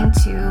listening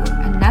to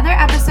another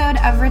episode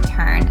of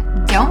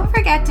Return. Don't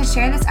forget to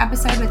share this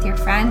episode with your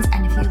friends.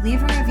 And if you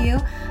leave a review,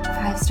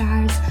 5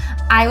 stars,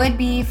 I would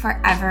be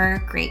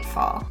forever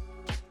grateful.